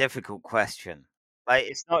 that's a difficult question. Like,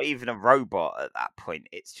 it's not even a robot at that point.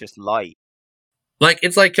 It's just light. Like,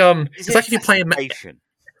 it's like if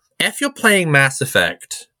you're playing Mass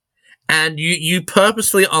Effect and you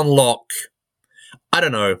purposely unlock, I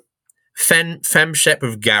don't know, Femshep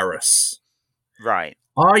of Garrus. Right.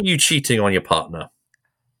 Are you cheating on your partner?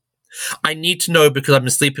 I need to know because I've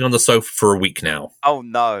been sleeping on the sofa for a week now. Oh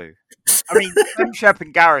no. I mean, Femshep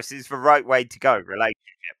and Garrus is the right way to go,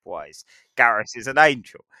 relationship-wise. Garrus is an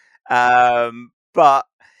angel. But,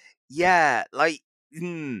 yeah, like,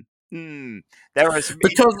 there are some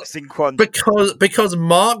interesting quantities. Because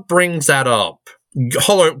Mark brings that up.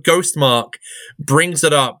 Ghost Mark brings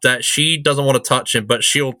it up that she doesn't want to touch him, but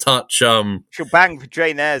she'll touch... She'll bang for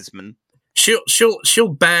Jane Esmond. She'll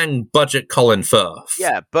bang Budget Colin Firth.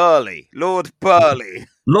 Yeah, Burley. Lord Burley.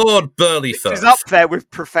 Lord Burley Firth. He's up there with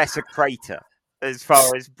Professor Crater as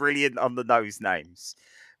far as brilliant on the nose names.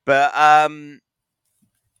 But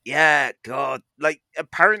yeah, God, like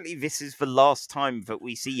apparently this is the last time that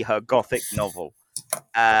we see her gothic novel.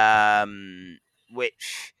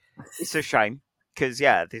 Which is a shame because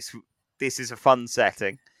yeah, this is a fun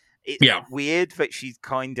setting. It's weird that she's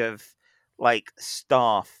kind of like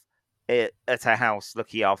staff at a house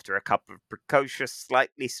looking after a couple of precocious,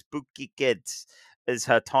 slightly spooky kids as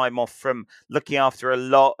her time off from looking after a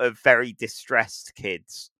lot of very distressed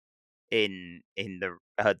kids in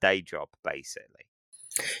her day job, basically.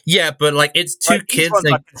 Yeah, but like it's two like, kids. These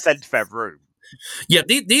ones I can send to their room. Yeah,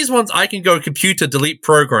 these ones I can go computer delete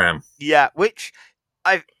program. Yeah, which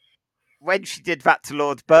when she did that to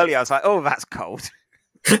Lord Burley, I was like, oh, that's cold.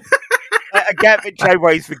 I get that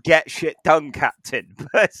Janeway's the get shit done captain,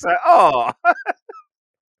 but it's like, oh.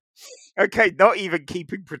 Okay, not even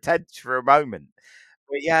keeping pretense for a moment.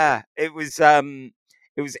 But yeah, it was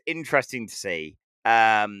interesting to see.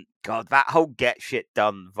 God, that whole get shit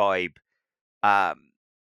done vibe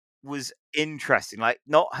was interesting. Like,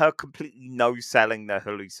 not her completely no selling the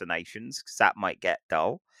hallucinations, because that might get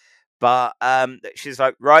dull. But she's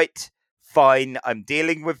like, right, fine, I'm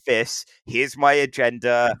dealing with this. Here's my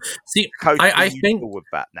agenda. See, Coach, I you think deal with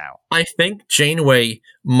that now. I think Janeway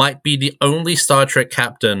might be the only Star Trek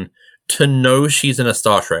captain to know she's in a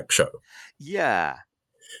Star Trek show. Yeah.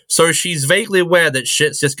 So she's vaguely aware that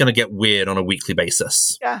shit's just going to get weird on a weekly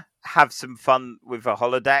basis. Yeah. Have some fun with a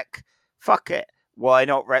holodeck. Fuck it. Why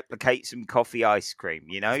not replicate some coffee ice cream?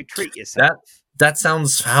 Treat yourself. That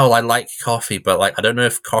sounds foul. I like coffee, but like I don't know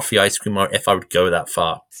if coffee ice cream or if I would go that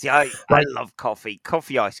far. See, I love coffee.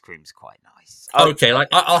 Coffee ice cream's quite nice. Okay, like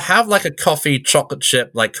I'll have like a coffee chocolate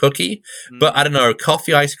chip like cookie, but I don't know.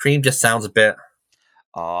 Coffee ice cream just sounds a bit.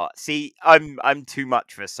 See, I'm too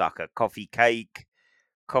much of a sucker. Coffee cake,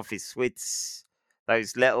 coffee sweets,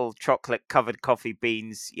 those little chocolate covered coffee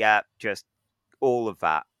beans. Yeah, just all of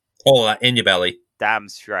that. All that in your belly. Damn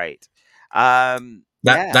straight. That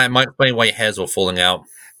might explain why your hair's all falling out.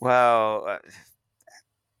 Well,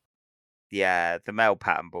 yeah, the male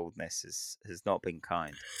pattern baldness has not been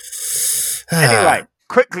kind. Anyway,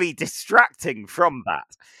 quickly distracting from that.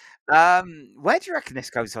 Where do you reckon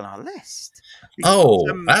this goes on our list?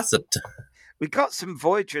 We got some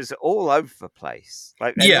Voyagers all over the place.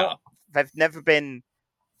 Like, they've never been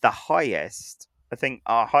the highest. I think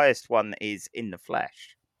our highest one is In the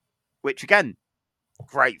Flesh, which again,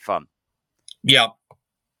 great fun. Yeah.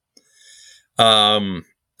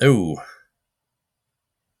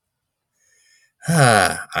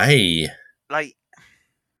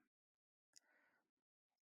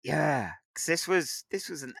 Yeah, because this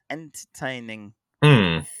was an entertaining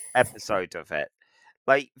episode of it.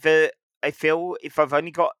 Like, I feel if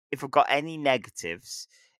I've got any negatives,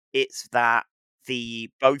 it's that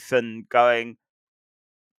the Bothan going,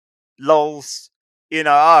 lols,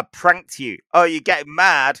 I pranked you. Oh, you're getting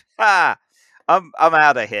mad. I'm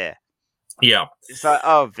out of here. Yeah. It's like,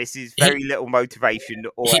 this is very little motivation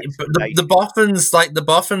or the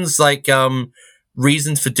Boffin's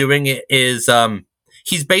reasons for doing it is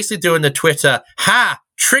he's basically doing the Twitter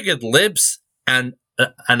triggered libs and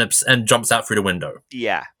jumps out through the window.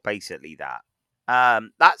 Yeah, basically that.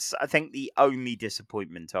 That's I think the only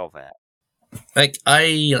disappointment of it.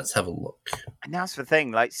 Let's have a look. And that's the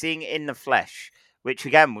thing, like seeing In the Flesh, which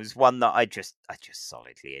again was one that I just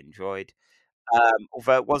solidly enjoyed.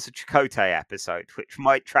 Although it was a Chakotay episode, which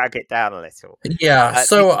might drag it down a little. Yeah,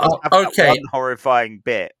 so okay, one horrifying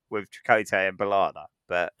bit with Chakotay and B'Elanna,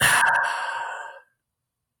 but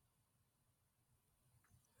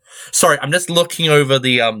sorry, I'm just looking over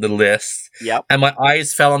the list. Yep. And my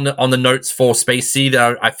eyes fell on the notes for Spacey.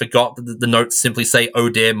 That I forgot that the notes simply say, "Oh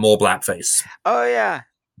dear, more blackface." Oh yeah.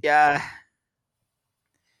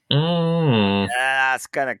 Mm. That's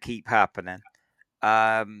gonna keep happening.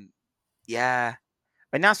 Yeah.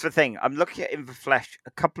 And that's the thing. I'm looking at In the Flesh.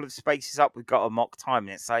 A couple of spaces up, we've got a mock time,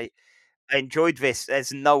 and it's like I enjoyed this.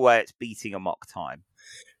 There's no way it's beating a mock time.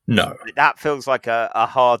 No, that feels like a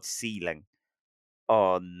hard ceiling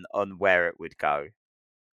on where it would go.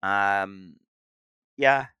 Yeah.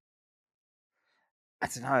 I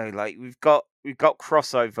don't know. Like we've got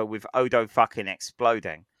crossover with Odo fucking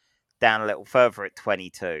exploding down a little further at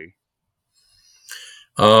 22.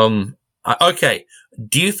 Okay.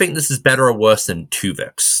 Do you think this is better or worse than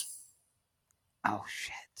Tuvix? Oh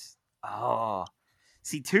shit! Oh,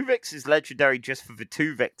 see, Tuvix is legendary just for the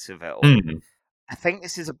Tuvix of it all. I think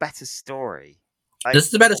this is a better story. Like, this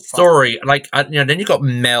is a better story. Like, then you got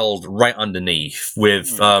Meld right underneath with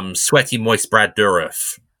sweaty, moist Brad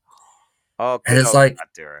Dourif. Oh, and it's like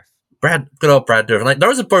Brad Dourif. Good old Brad Dourif. Like,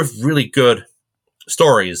 those are both really good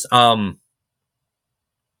stories.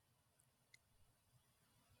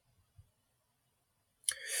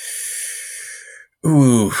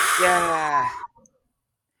 Ooh. Yeah.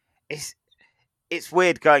 It's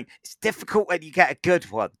weird going, it's difficult when you get a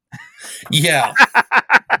good one. Yeah.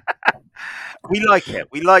 We like it.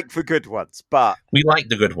 We like the good ones, but we like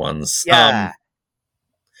the good ones. Yeah.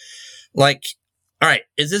 All right,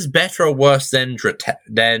 is this better or worse than Jetrel?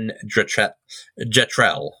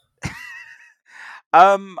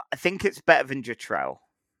 I think it's better than Jetrel.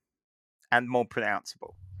 And more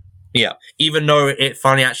pronounceable. Yeah, even though it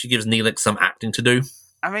finally actually gives Neelix some acting to do.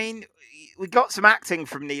 I mean, we got some acting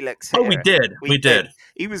from Neelix here. Oh, we did. We did.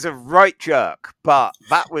 He was a right jerk, but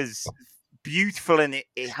that was beautiful in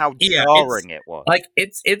how jarring it was. Like,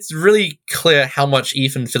 it's really clear how much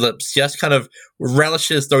Ethan Phillips just kind of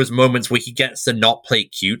relishes those moments where he gets to not play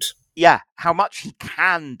cute. how much he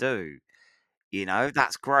can do.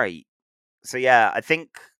 That's great. So yeah, I think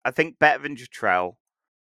better than Trail.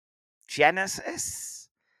 Genesis,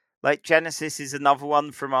 like Genesis, is another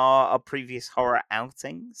one from our previous horror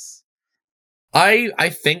outings. I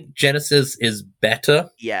think Genesis is better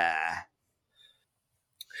Yeah,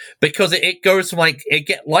 because it goes from like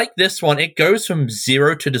this one, it goes from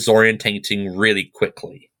 0 to disorientating really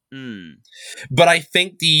quickly. But I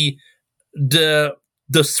think the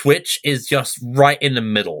switch is just right in the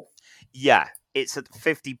middle. Yeah, it's at the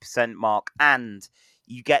 50% mark, and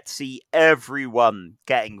you get to see everyone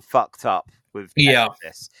getting fucked up with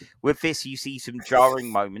Genesis. With this, you see some jarring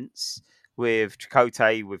moments with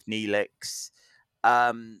Chakotay, with Neelix.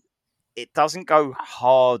 It doesn't go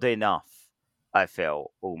hard enough, I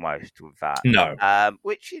feel, almost with that. No.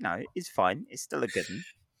 Which, is fine. It's still a good one.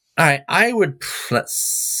 I would...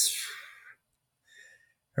 Let's...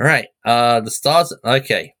 All right. The stars...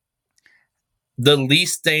 Okay. The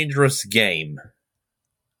least dangerous game.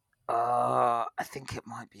 I think it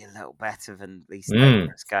might be a little better than least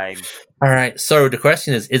dangerous game. All right. So the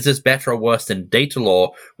question is this better or worse than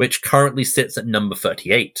Datalore, which currently sits at number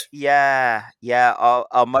 38? Yeah.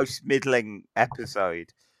 Our most middling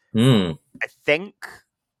episode. I think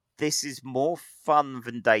this is more fun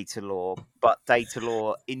than Datalore, but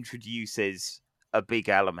Datalore introduces a big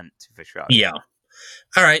element to the show. Yeah.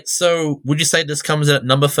 All right. So would you say this comes in at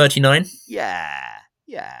number 39? Yeah.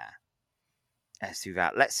 Let's do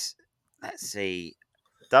that. Let's see.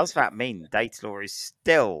 Does that mean Datalore is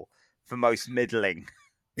still the most middling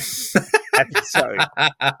episode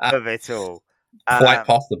of it all? Quite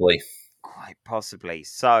possibly. Quite possibly.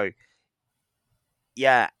 So,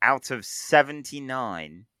 yeah, out of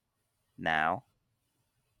 79 now.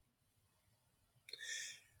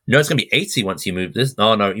 No, it's going to be 80 once you move this.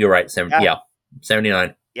 Oh, no, you're right.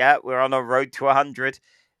 79. Yeah, we're on a road to 100.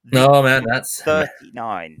 No, man, that's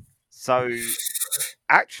 39. So,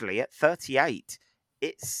 actually, at 38,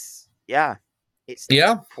 it's not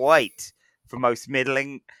quite for most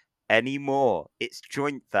middling anymore. It's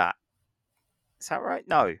joint that. Is that right?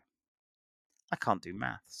 No. I can't do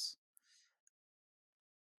maths.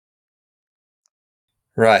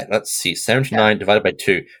 Right, let's see. 79 divided by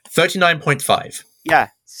 2. 39.5. Yeah,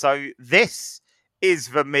 so this is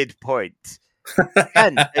the midpoint.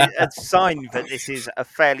 And a sign that this is a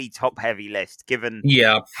fairly top-heavy list, given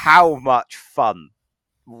how much fun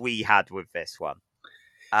we had with this one.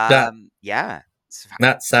 That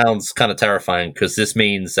sounds kind of terrifying, because this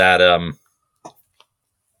means that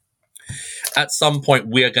at some point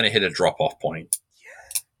we're going to hit a drop-off point.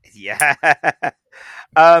 Yeah.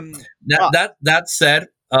 That said,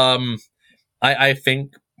 I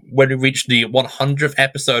think when we reach the 100th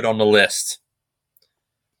episode on the list,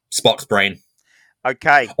 Spock's brain.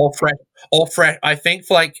 Okay. Or fresh. I think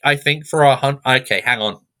for our okay, hang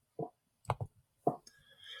on.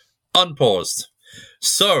 Unpaused.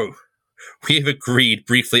 So we've agreed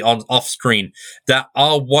briefly off screen that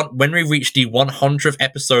when we reach the 100th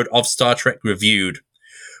episode of Star Trek Reviewed,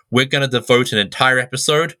 we're going to devote an entire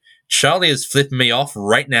episode. Charlie is flipping me off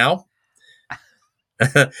right now.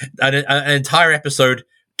 an entire episode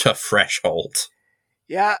to Threshold.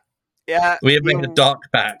 Yeah. We have made a dark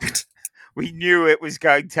pact. We knew it was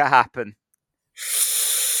going to happen.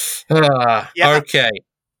 Okay.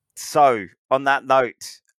 So, on that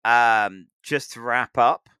note, just to wrap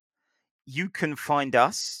up, you can find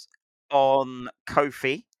us on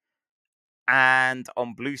Ko-fi and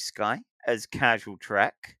on Blue Sky as Casual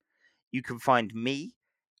Trek. You can find me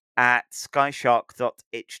at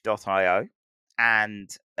skyshark.itch.io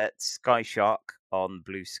and at Skyshark on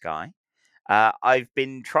Blue Sky. I've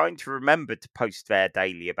been trying to remember to post there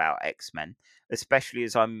daily about X-Men, especially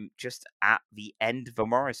as I'm just at the end of the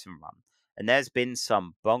Morrison run, and there's been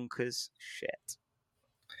some bonkers shit.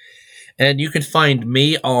 And you can find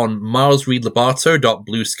me on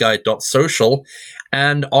milesreedlabato.bluesky.social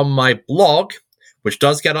and on my blog, which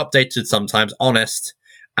does get updated sometimes, honest,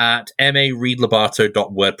 at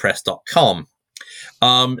mareedlabato.wordpress.com.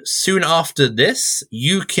 Soon after this,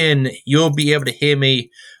 you'll be able to hear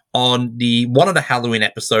me on one of the Halloween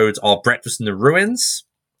episodes of Breakfast in the Ruins,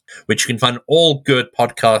 which you can find on all good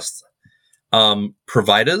podcast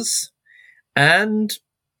providers. And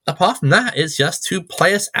apart from that, it's just to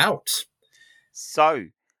play us out. So,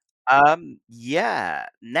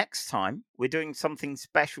 next time we're doing something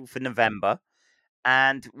special for November,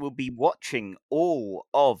 and we'll be watching all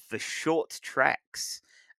of the short treks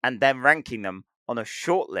and then ranking them on a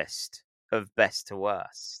short list of best to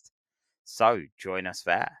worst. So, join us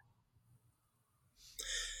there.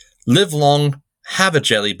 Live long, have a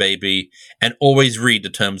jelly baby, and always read the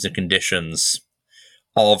terms and conditions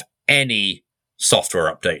of any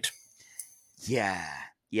software update.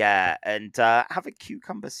 Yeah, and have a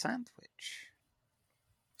cucumber sandwich.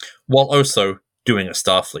 While also doing a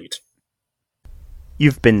Starfleet.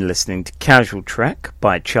 You've been listening to Casual Trek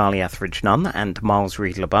by Charlie Etheridge Nunn and Miles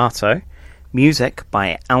Reed-Lobato. Music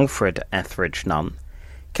by Alfred Etheridge Nunn.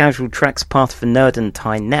 Casual Trek's part of the Nerd and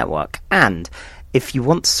Tie network, and if you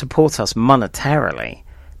want to support us monetarily,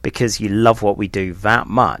 because you love what we do that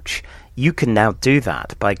much, you can now do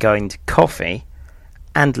that by going to Ko-fi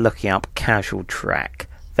and looking up Casual Trek.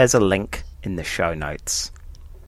 There's a link in the show notes.